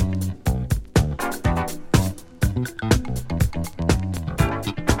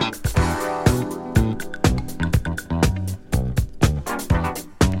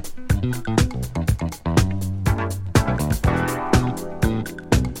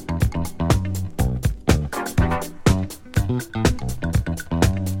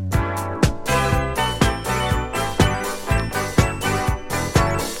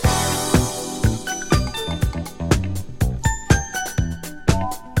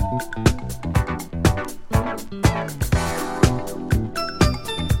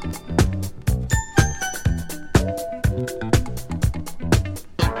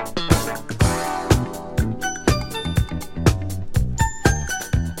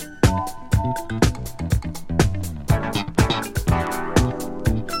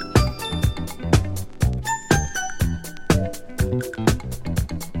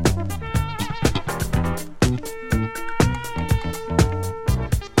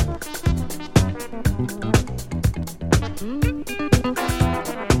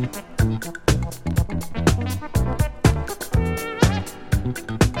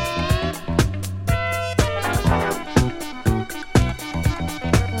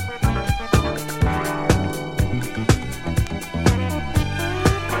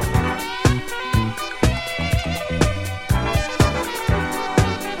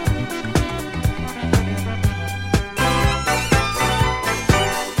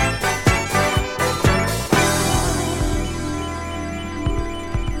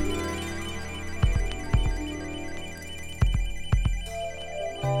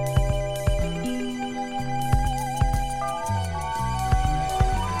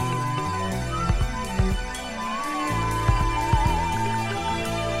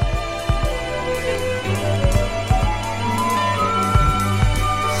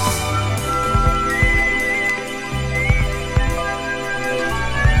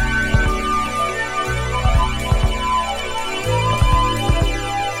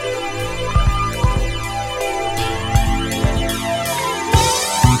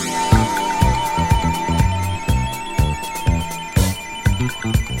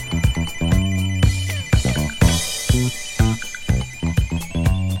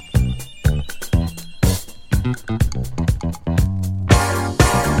 For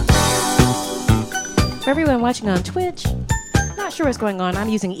everyone watching on Twitch, not sure what's going on. I'm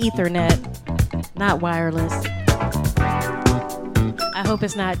using Ethernet, not wireless. I hope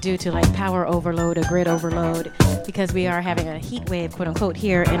it's not due to like power overload or grid overload, because we are having a heat wave, quote unquote,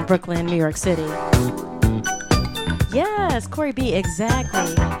 here in Brooklyn, New York City. Yes, Corey B,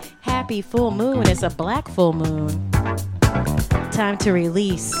 exactly. Happy full moon. It's a black full moon. Time to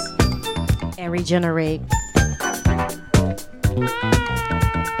release and regenerate.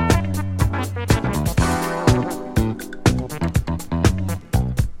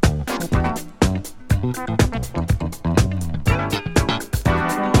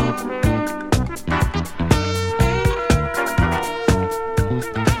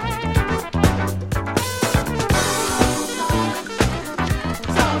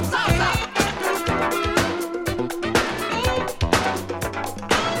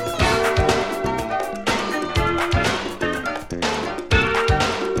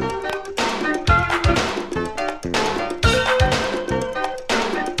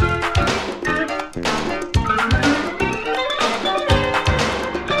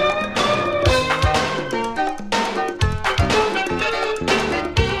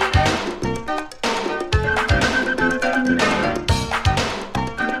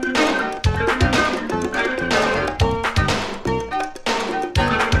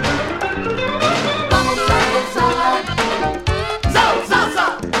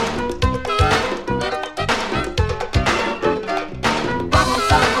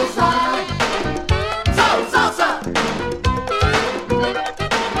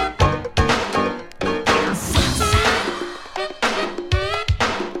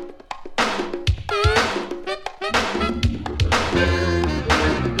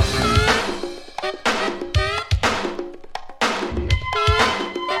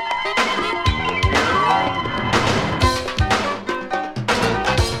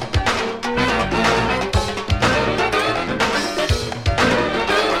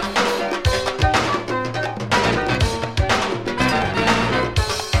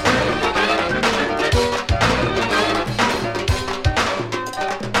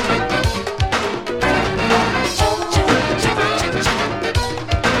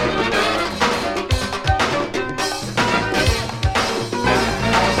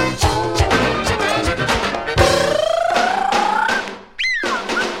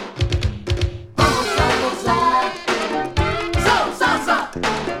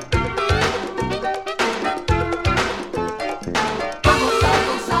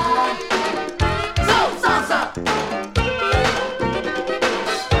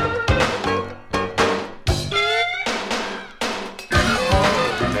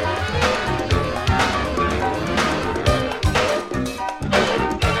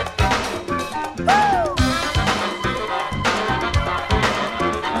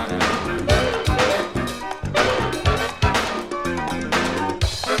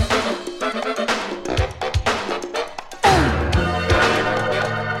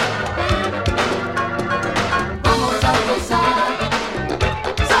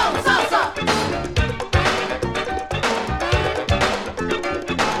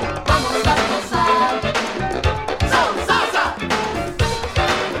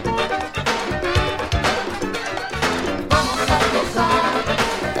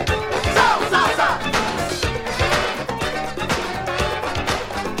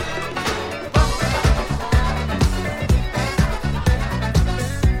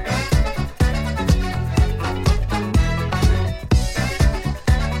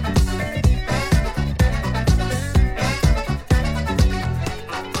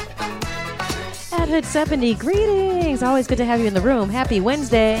 Hood 70, greetings. Always good to have you in the room. Happy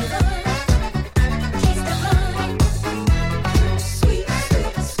Wednesday.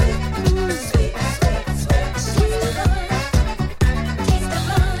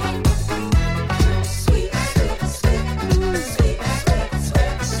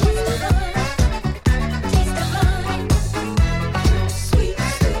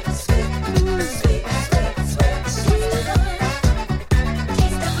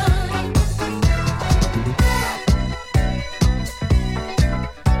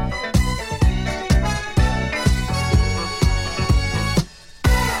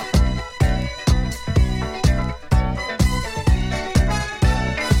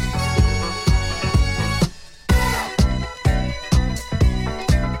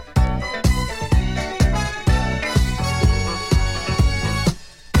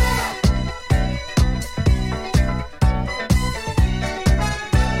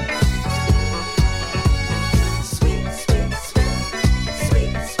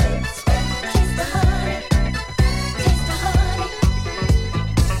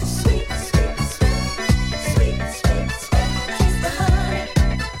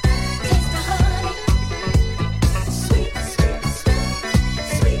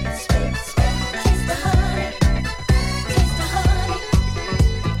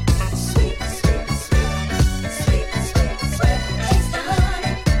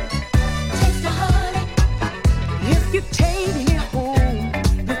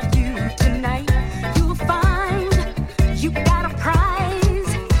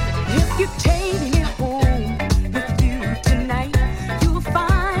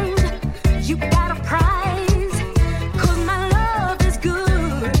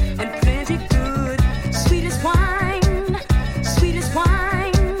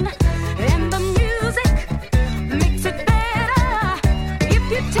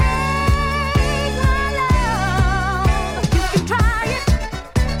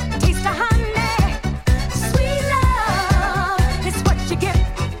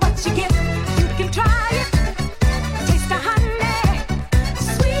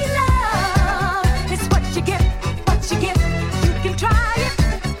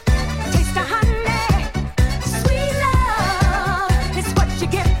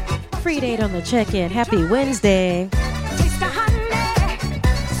 on the check-in. Happy Wednesday.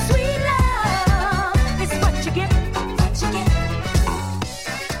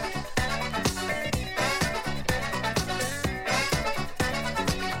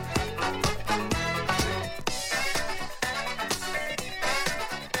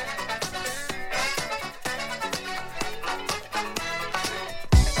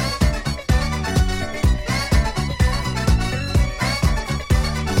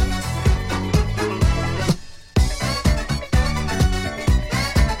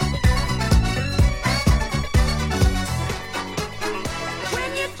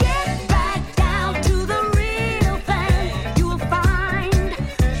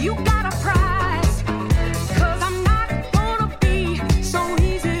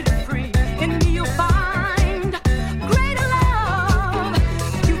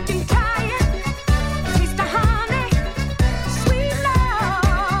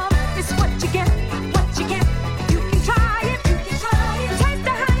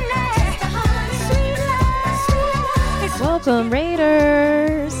 Welcome,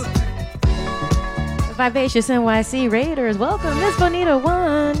 Raiders. Vivacious NYC Raiders. Welcome, Miss Bonita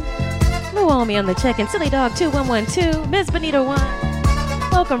 1. Luomi on the check-in. Silly Dog 2112. Miss Bonita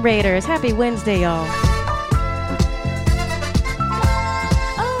 1. Welcome, Raiders. Happy Wednesday, y'all.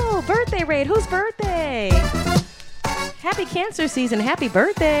 Oh, birthday raid. Whose birthday? Happy Cancer season. Happy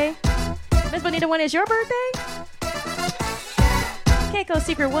birthday. Miss Bonita 1, is your birthday? Keiko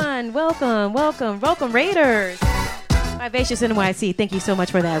Secret 1. Welcome, welcome, welcome, Raiders. Vivacious NYC, thank you so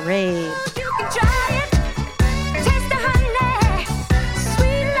much for that raid.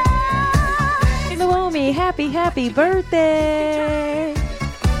 Luomi, happy birthday.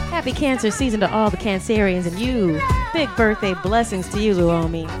 Happy Cancer season to all the Cancerians and you. Big birthday blessings to you,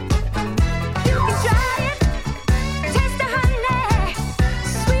 Luomi.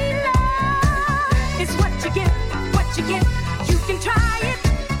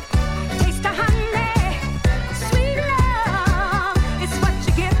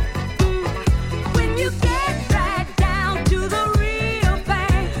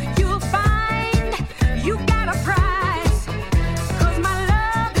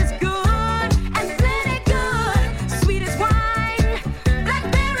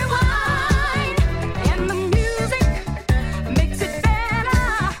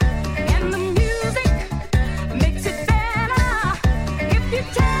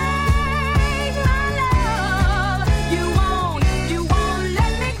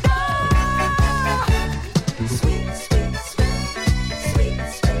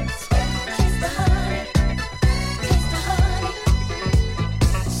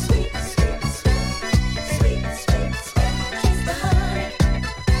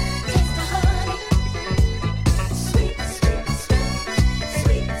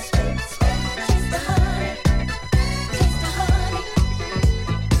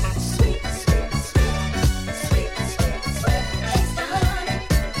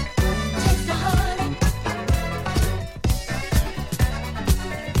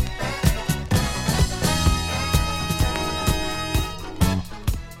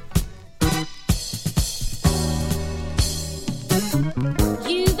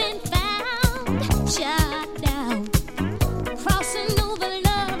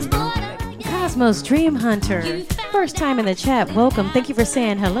 Cosmos Dream Hunter. First time in the chat. Welcome. Thank you for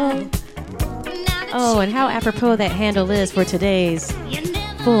saying hello. Oh, and how apropos that handle is for today's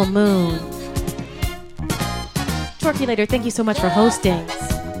full moon. Torculator, thank you so much for hosting.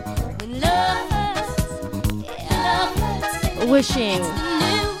 Wishing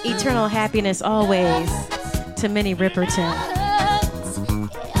eternal happiness always to Minnie Ripperton.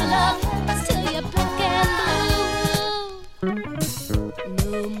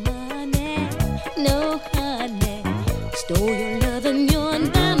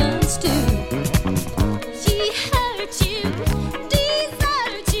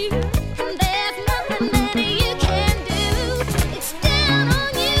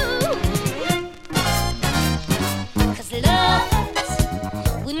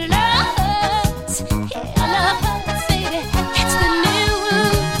 Love hurts, baby.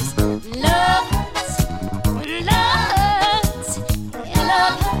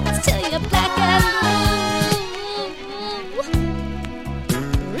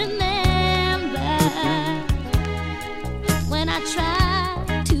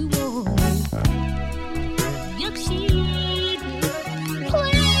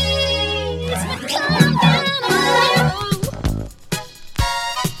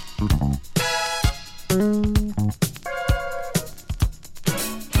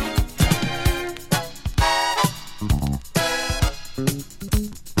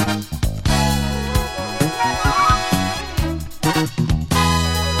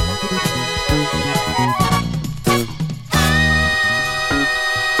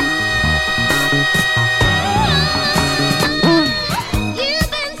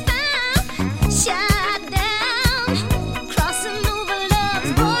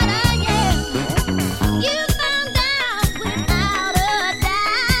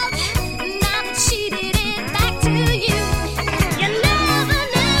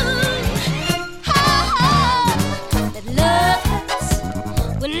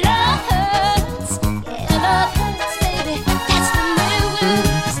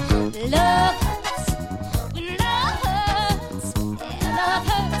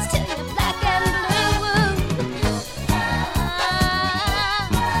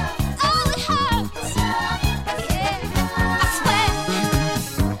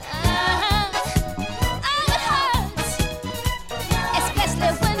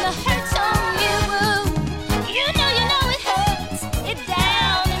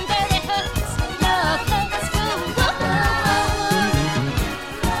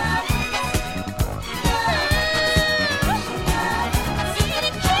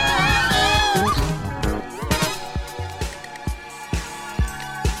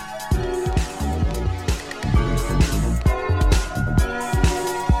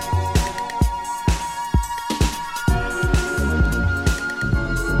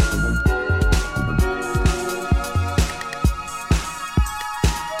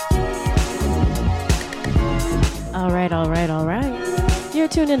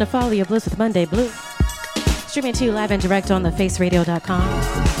 tuned in to Follow Your Bliss with Monday Blue. Streaming to you live and direct on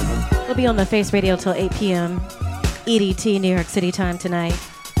thefaceradio.com. We'll be on the Face Radio till 8 p.m. EDT, New York City time tonight.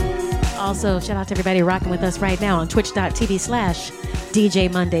 Also, shout out to everybody rocking with us right now on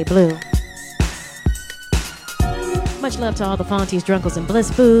twitch.tv/DJ Monday Blue. Much love to all the Fonties, Drunkles, and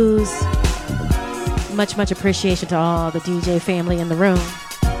Bliss Boos. Much appreciation to all the DJ family in the room.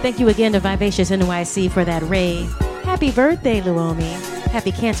 Thank you again to Vivacious NYC for that raid. Happy birthday, Luomi.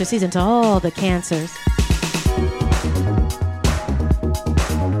 Happy cancer season to all the cancers.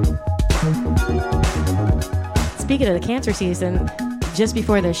 Speaking of the cancer season, just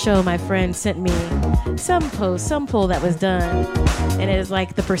before the show, my friend sent me some poll that was done. And it is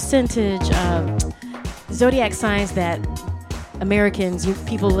like the percentage of zodiac signs that Americans,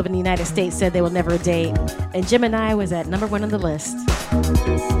 people who live in the United States, said they will never date. And Gemini was at number 1 on the list.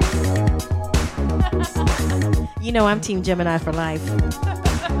 You know I'm Team Gemini for life.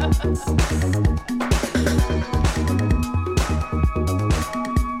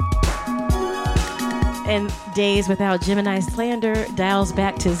 And days without Gemini slander dials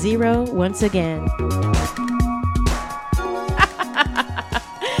back to 0 once again.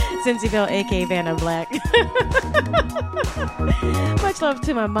 Cincyville, a.k.a. Vanna Black. Much love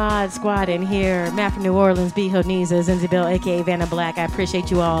to my mod squad in here. Matt from New Orleans, B. Honiza, Cincyville, a.k.a. Vanna Black. I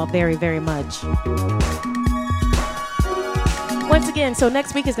appreciate you all very, very much. Once again, so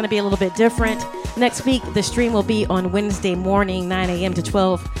next week is going to be a little bit different. Next week, the stream will be on Wednesday morning, 9 a.m. to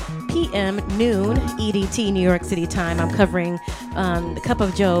 12 p.m. noon, EDT, New York City time. I'm covering the Cup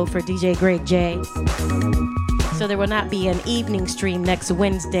of Joe for DJ Greg J. So there will not be an evening stream next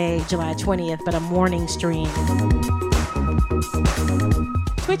Wednesday, July 20th, but a morning stream.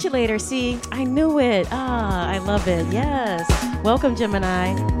 Twitch it later. See, I knew it. I love it. Yes. Welcome,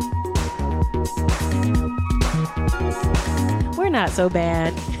 Gemini. We're not so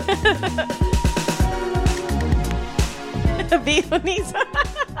bad. Be Unisa.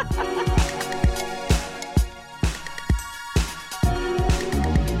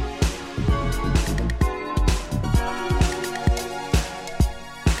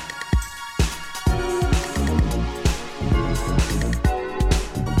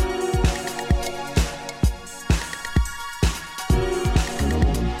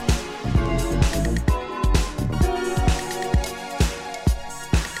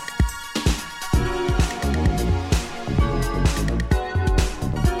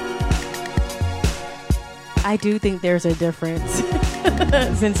 I do think there's a difference.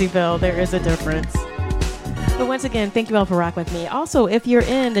 Cincyville, there is a difference. But once again, thank you all for rocking with me. Also, if you're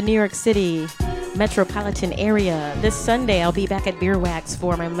in the New York City metropolitan area, this Sunday I'll be back at Beer Wax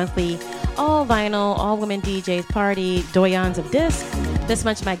for my monthly all-vinyl, all-women DJs party, Doyons of Disc. This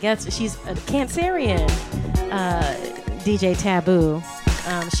month my guest, she's a Cancerian, DJ Taboo.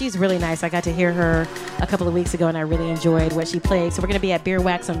 She's really nice. I got to hear her a couple of weeks ago, and I really enjoyed what she played. So we're going to be at Beer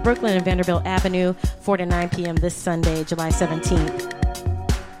Wax on Brooklyn and Vanderbilt Avenue, 4 to 9 p.m. this Sunday, July 17th.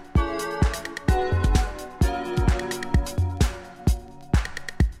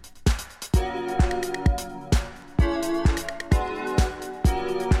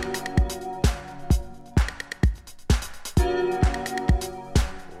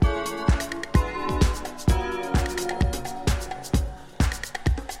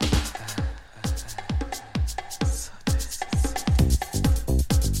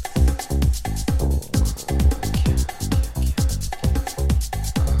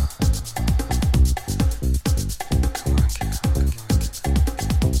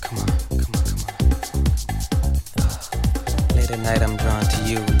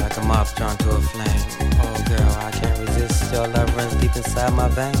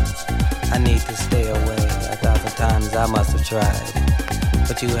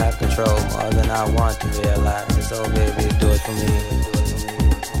 But you have control more than I want to realize. So baby, do it for me.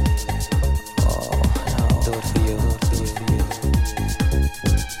 Oh, no. Do it for you. Do it for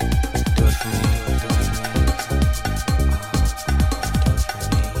me.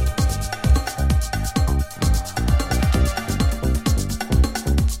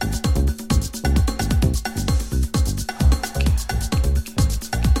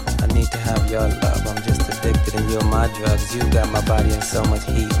 I need to have your love. I'm just addicted and you're my drugs. You got my body in so much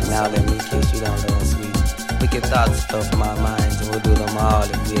heat. Now let me kiss you down low and sweet. Wicked thoughts flow from our minds, and we'll do them all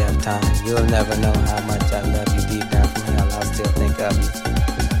if we have time. You'll never know how much I love you. Deep down from hell, I'll still think of you.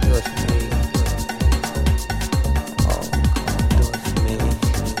 Do it for me. Oh, do it for me.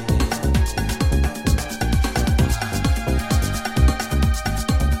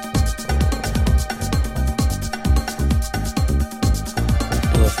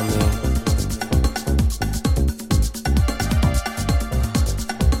 Do it for me.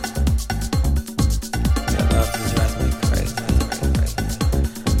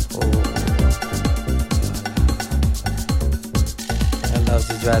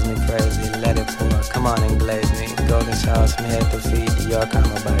 on and glaze me. Golden showers from head to feet. Your kind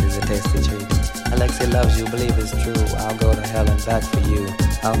of body's a tasty treat. Alexia loves you, believe it's true. I'll go to hell and back for you.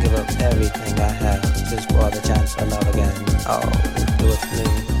 I'll give up everything I have just for the chance to love again. Oh, do it for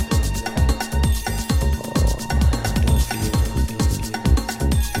me.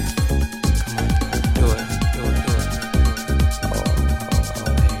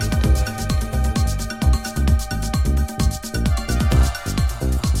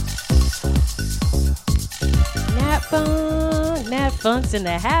 Funk's in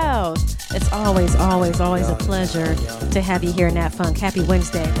the house. It's always a pleasure to have you here in Nat Funk. Happy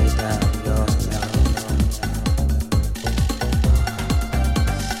Wednesday.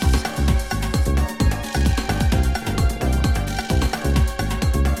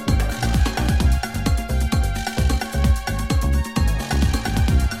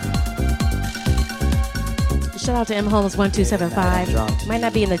 Shout out to M Holmes 1275. Might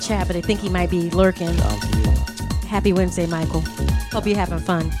not be in the chat, but I think he might be lurking. Happy Wednesday, Michael. Hope you're having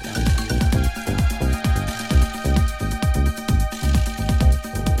fun.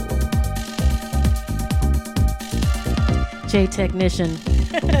 J Technician,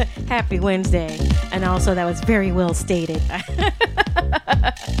 happy Wednesday. And also that was very well stated.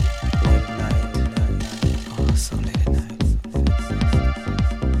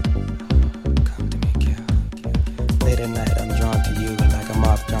 Late at night I'm drawn to you like a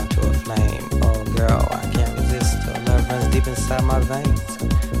moth drawn to a flame. Oh girl, I can't resist. Love runs deep inside my veins.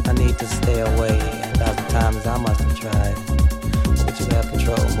 I need to stay away, and 1,000 times I must have tried. But you have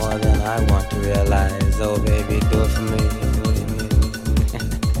control more than I want to realize. Oh baby, do it for me.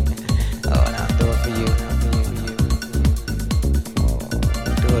 Oh, now do it for you. Oh,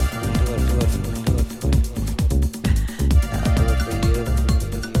 do it for me. Do it for me. Now do it for you.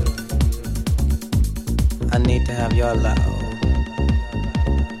 I need to have your love.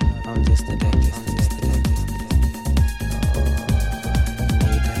 I'm just addicted.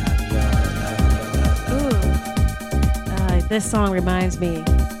 This song reminds me, I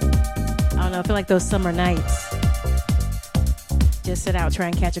don't know, I feel like those summer nights. Just sit out, try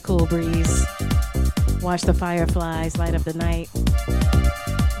and catch a cool breeze. Watch the fireflies light up the night.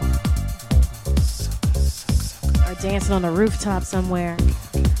 Or dancing on a rooftop somewhere.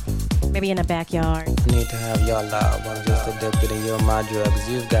 Maybe in a backyard. I need to have your love. I'm just addicted and you're my drugs.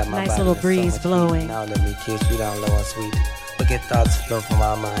 You've got my nice little breeze blowing. Now let me kiss you down low and sweet. Forget thoughts flow from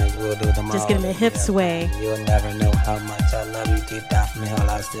our minds. We'll do them all. Just give him a hip sway. You'll never know how much I love you. Deep down from hell,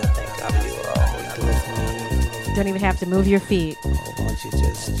 I still think of you. Oh, do it for me. Don't even have to move your feet. Oh, won't you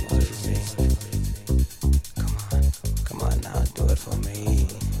just do it for me? Come on now, do it for me.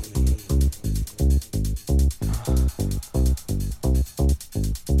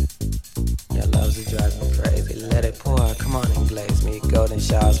 Your love's a drive me crazy. Let it pour. Come on and glaze me. Golden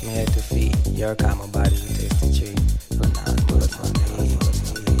showers from head to feet. Your kind of body's a tasty treat. So now do it for me.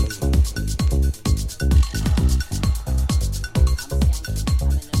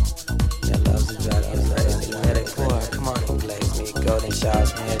 Your love's a drive me crazy. Let it pour. Come on and glaze me. Golden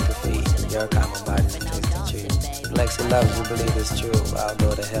showers from head to feet. Your kind of body's a tasty treat. Lexi loves you, believe it's true. I'll go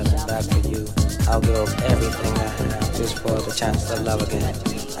to hell and back for you. I'll give up everything I have just for the chance to love again.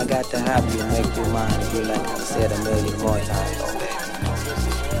 I got to have you, make you mine. You like I said 1,000,000 more times, oh baby.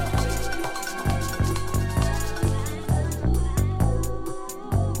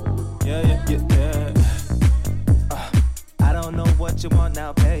 Yeah. I don't know what you want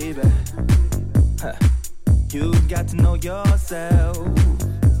now, baby. You got to know yourself.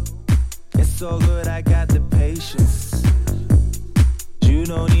 It's so good, I got the patience. You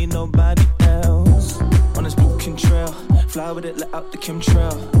don't need nobody else. On this Buchan trail, fly with it, let out the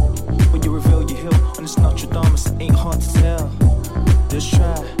chemtrail. When you reveal your hill on this Notre Dame, it ain't hard to tell. Just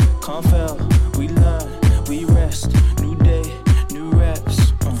try, can't fail. We learn, we rest. New day, new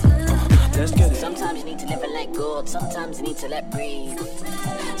reps. Let's get it. Sometimes you need to live and let go. Sometimes you need to let breathe.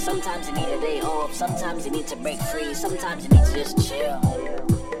 Sometimes you need a day off. Sometimes you need to break free. Sometimes you need to just chill.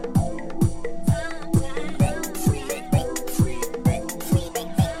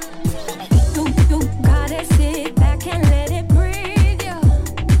 Sit back and let it breathe you.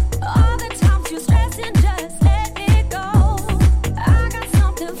 All the times you're stressing, just let it go. I got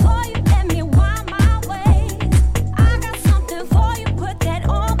something for you, let me wind my ways. I got something for you, put that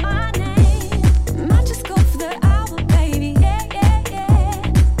on my name. Might just go for the hour, baby, yeah.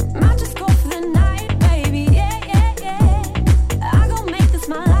 Might just go for the night, baby, yeah. I gon' make this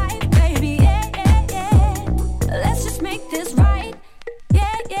my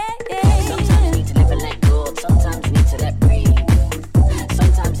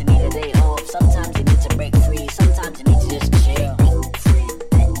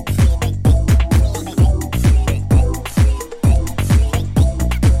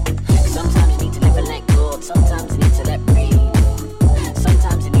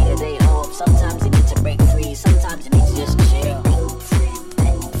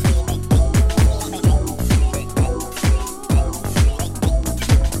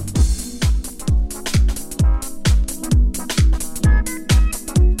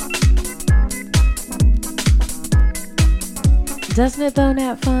Doesn't it though,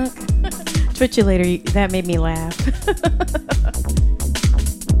 Nat Funk? Twitch you later. That made me laugh.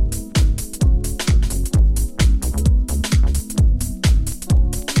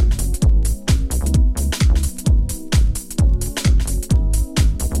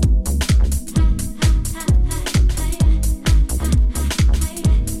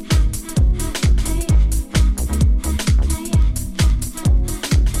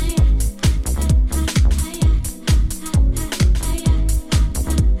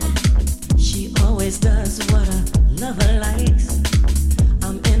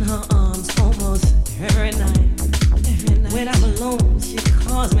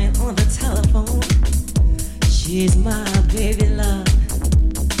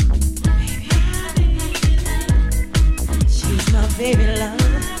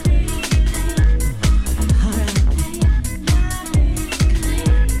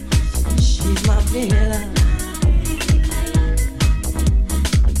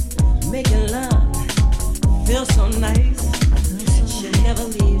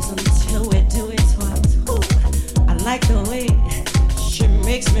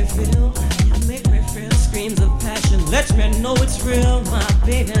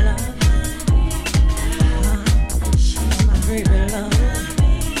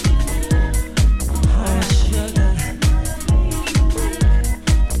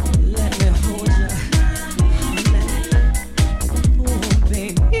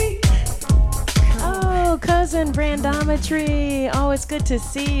 Good to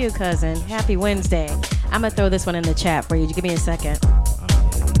see you, cousin. Happy Wednesday. I'm gonna throw this one in the chat for you. Give me a second.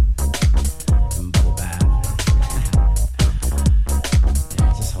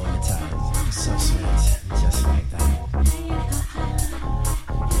 Just hold it tight. It's so sweet. Just like that. Yeah.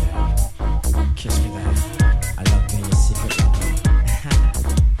 Kiss me back. I love being your secret lover.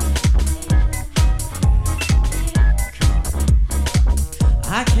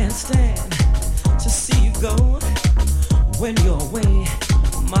 I can't stand to see you go. When you're away,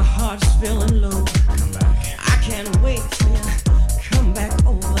 my heart's feeling low. Come back. I can't wait till you come back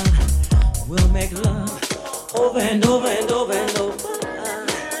over. We'll make love over and over and over and over.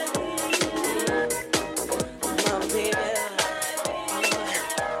 My baby,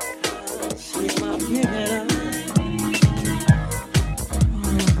 she's my baby.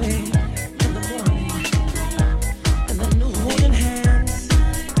 Oh, baby, in the morning, in the new holding hands,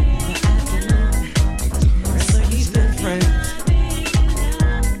 in the afternoon, in the evening friends.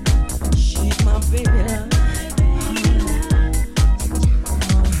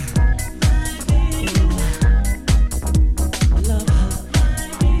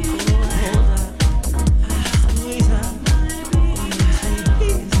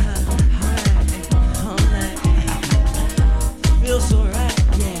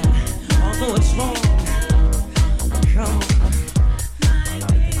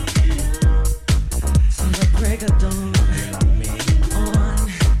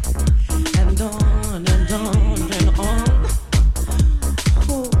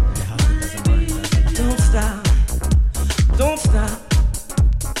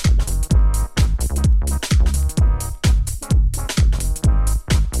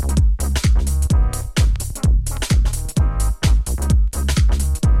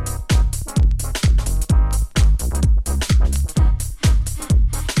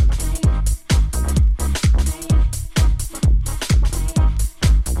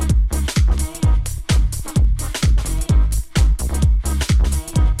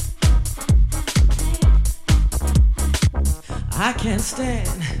 I can't stand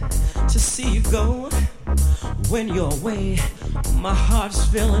to see you go. When you're away, my heart's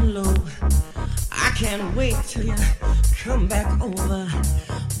feeling low. I can't wait till you come back over.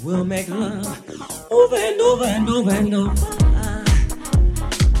 We'll make love over and over and over and over.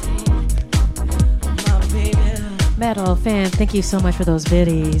 My baby. Metal fan, thank you so much for those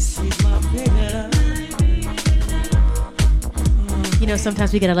biddies. You know,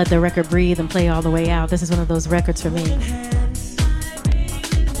 sometimes we gotta let the record breathe and play all the way out. This is one of those records for me.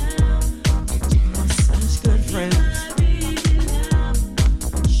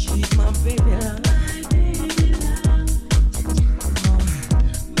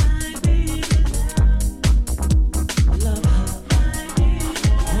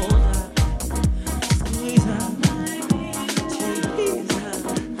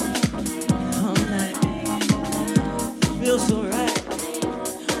 Feels so right,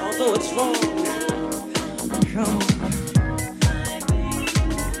 although it's wrong. Come on.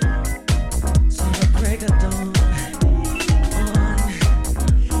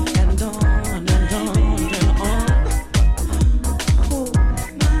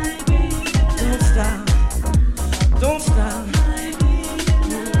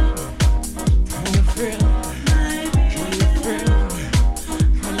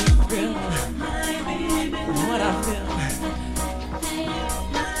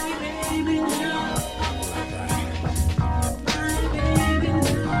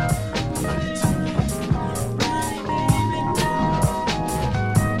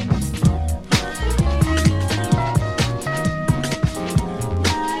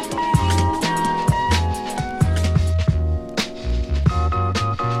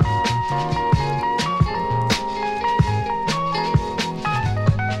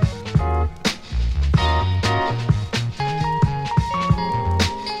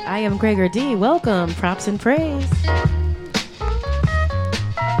 am Gregor D. Welcome, props and praise.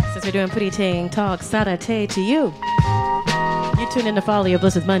 Since we're doing Pretty Tang Talk Sarate to you, you tune in to Follow Your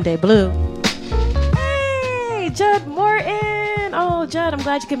Bliss with Monday Blue. Hey, Judd Morton. Oh, Judd, I'm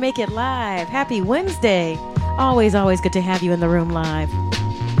glad you can make it live. Happy Wednesday. Always good to have you in the room live.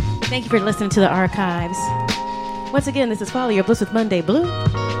 Thank you for listening to the archives. Once again, this is Follow Your Bliss with Monday Blue.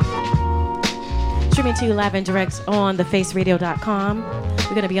 Streaming to you live and direct on thefaceradio.com.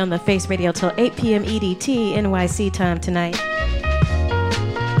 We're going to be on the Face Radio till 8 p.m. EDT NYC time tonight.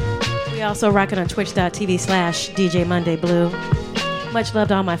 We also rocking on twitch.tv/DJ Monday Blue. Much love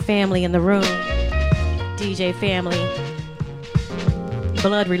to all my family in the room. DJ family.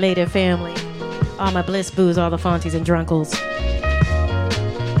 Blood-related family. All my Bliss boos, all the Fonties and Drunkles.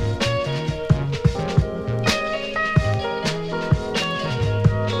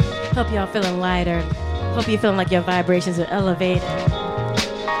 Hope y'all feeling lighter. Hope you're feeling like your vibrations are elevated.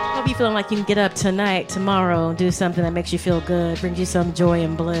 Hope you're feeling like you can get up tonight, tomorrow, and do something that makes you feel good, brings you some joy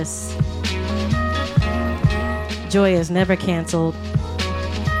and bliss. Joy is never canceled.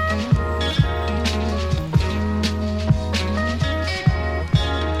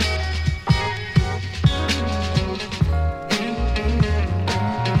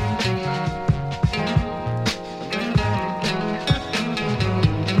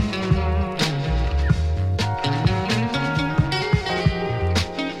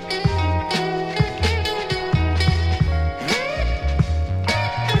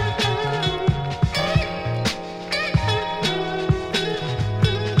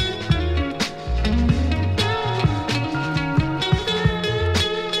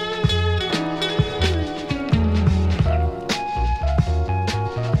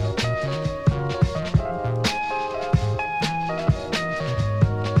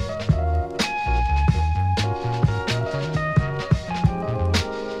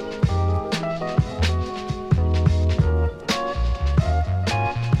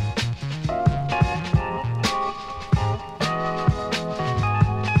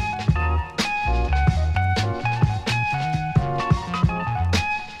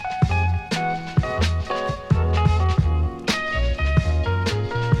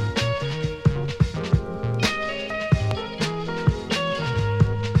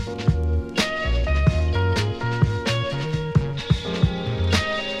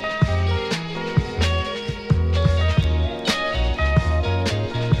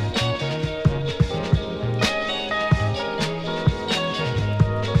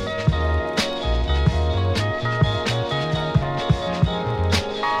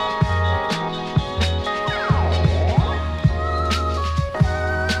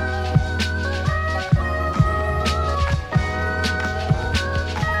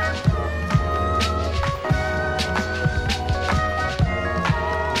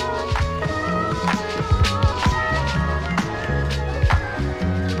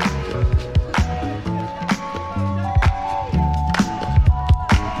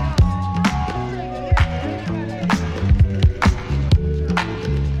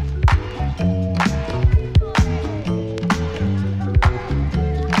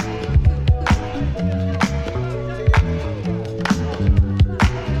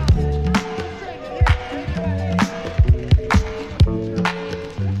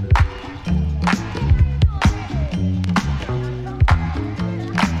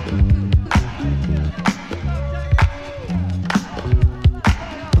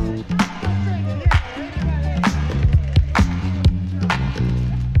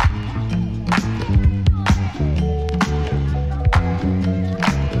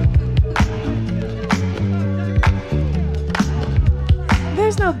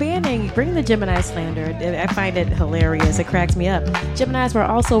 Bring the Gemini slander. I find it hilarious. It cracks me up. Geminis were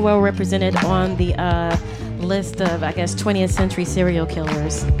also well represented on the list of, I guess, 20th century serial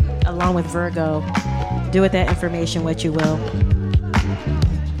killers, along with Virgo. Do with that information what you will.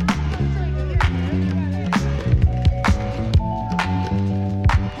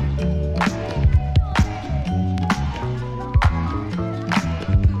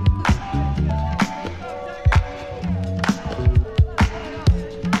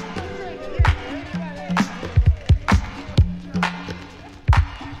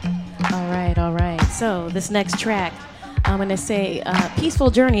 So this next track, I'm going to say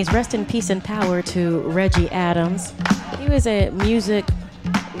Peaceful Journeys, rest in peace and power to Reggie Adams. He was a music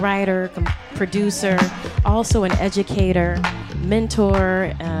writer, producer, also an educator,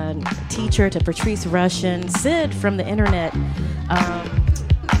 mentor, and teacher to Patrice Rushen, Sid from the internet,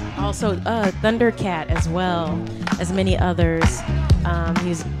 also Thundercat as well as many others.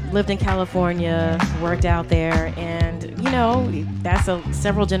 He's lived in California, worked out there, and you know, that's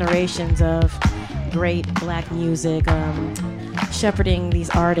several generations of great black music, shepherding these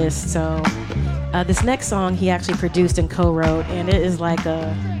artists. So this next song he actually produced and co-wrote, and it is like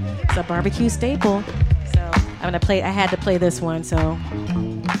it's a barbecue staple. So I had to play this one. So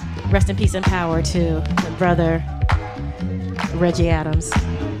rest in peace and power to my brother Reggie Adams.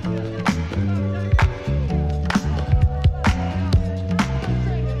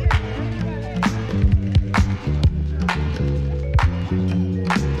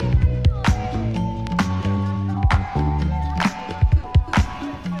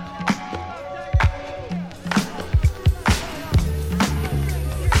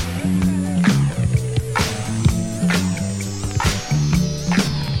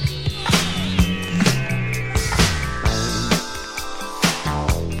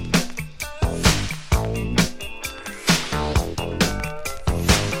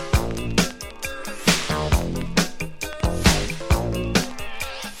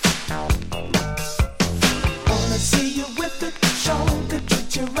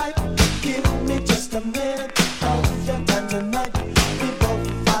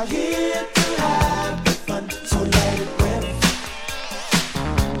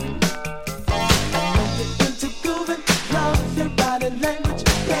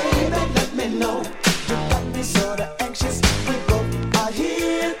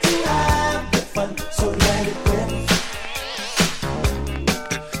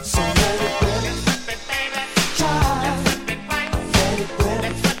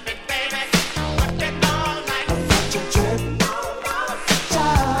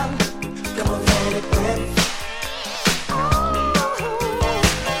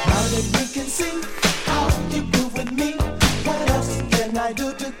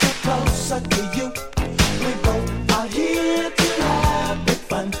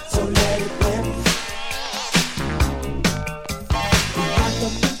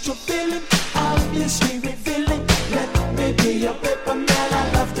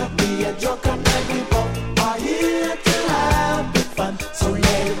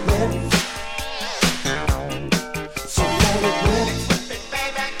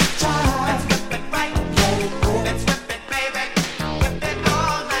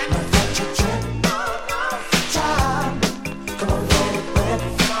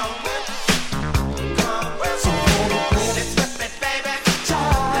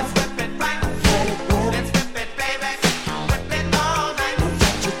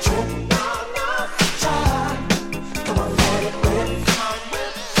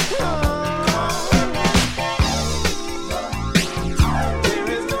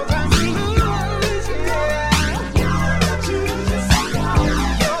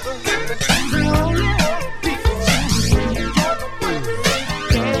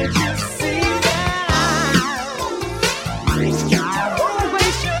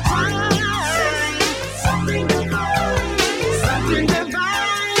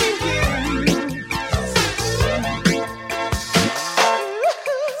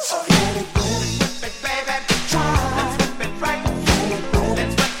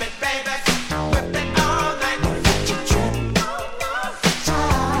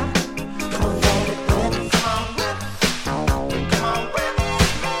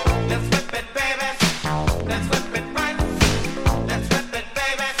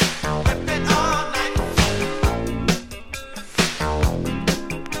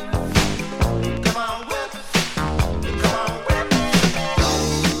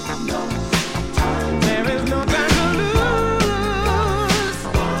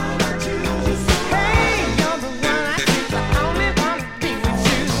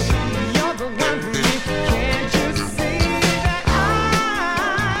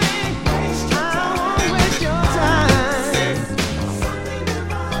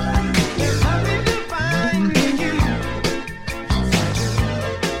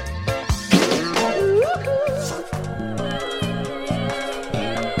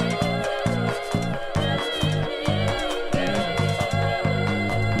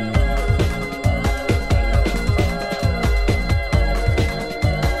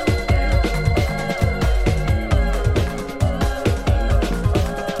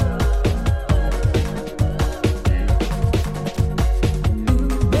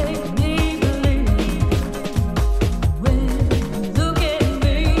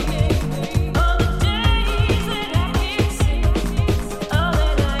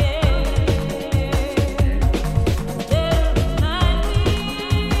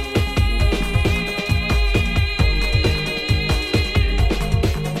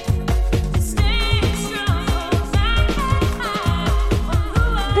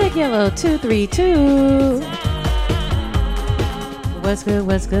 Yellow 232. What's good,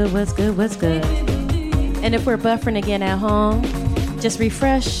 what's good, what's good, what's good? And if we're buffering again at home, just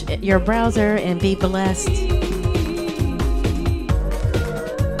refresh your browser and be blessed.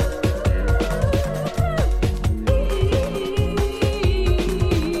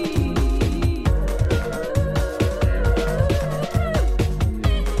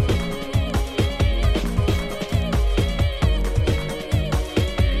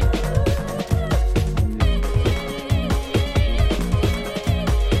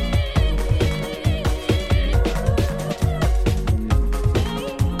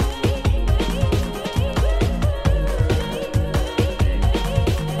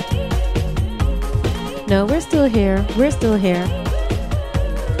 No, we're still here. We're still here.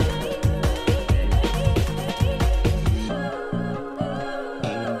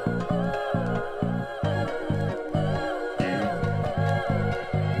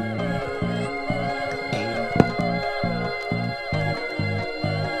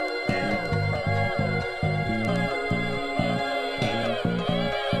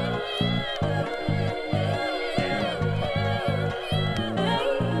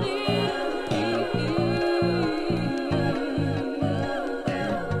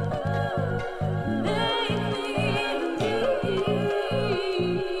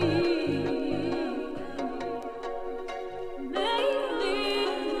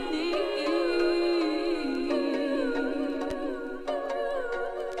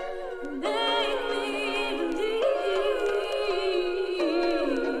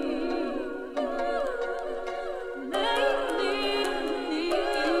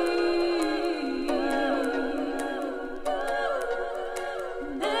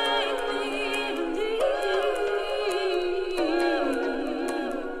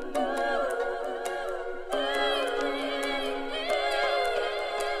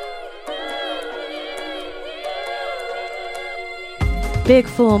 Big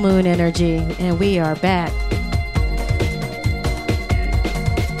full moon energy, and we are back.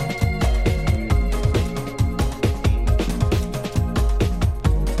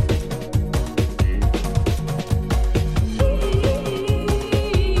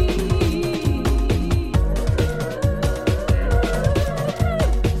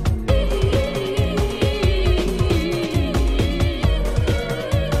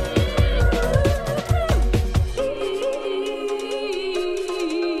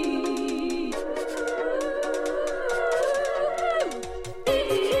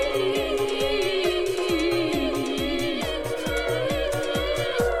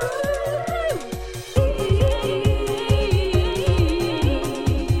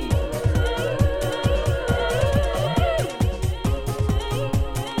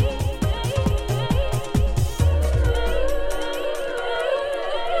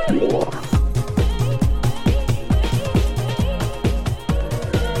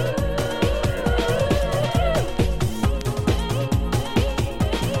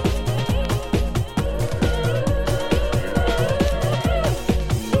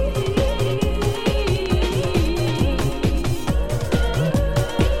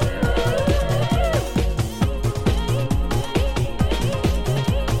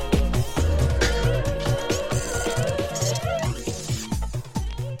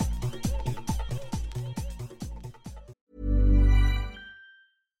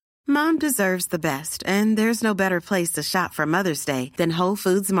 Mom deserves the best, and there's no better place to shop for Mother's Day than Whole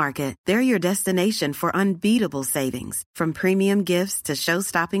Foods Market. They're your destination for unbeatable savings, from premium gifts to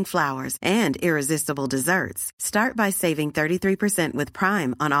show-stopping flowers and irresistible desserts. Start by saving 33% with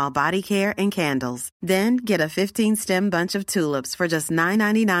Prime on all body care and candles. Then get a 15-stem bunch of tulips for just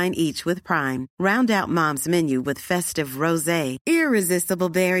 $9.99 each with Prime. Round out Mom's menu with festive rosé, irresistible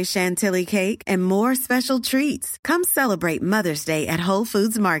berry chantilly cake, and more special treats. Come celebrate Mother's Day at Whole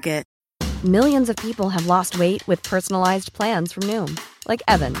Foods Market. Millions of people have lost weight with personalized plans from Noom. Like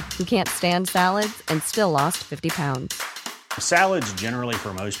Evan, who can't stand salads and still lost 50 pounds. Salads generally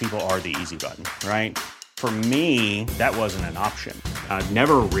for most people are the easy button, right? For me, that wasn't an option. I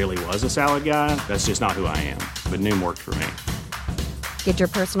never really was a salad guy. That's just not who I am. But Noom worked for me. Get your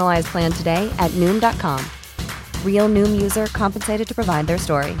personalized plan today at Noom.com. Real Noom user compensated to provide their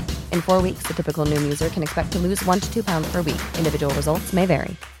story. In 4 weeks, the typical Noom user can expect to lose 1 to 2 pounds per week. Individual results may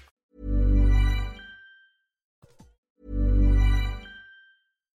vary.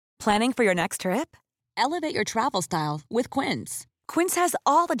 Planning for your next trip? Elevate your travel style with Quince. Quince has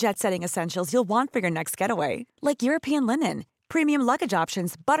all the jet-setting essentials you'll want for your next getaway, like European linen, premium luggage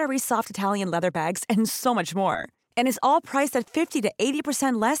options, buttery soft Italian leather bags, and so much more. And is all priced at 50 to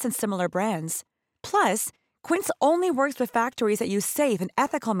 80% less than similar brands. Plus, Quince only works with factories that use safe and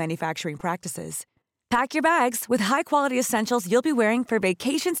ethical manufacturing practices. Pack your bags with high-quality essentials you'll be wearing for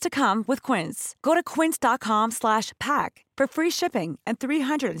vacations to come with Quince. Go to quince.com/pack for free shipping and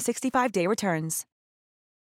 365-day returns.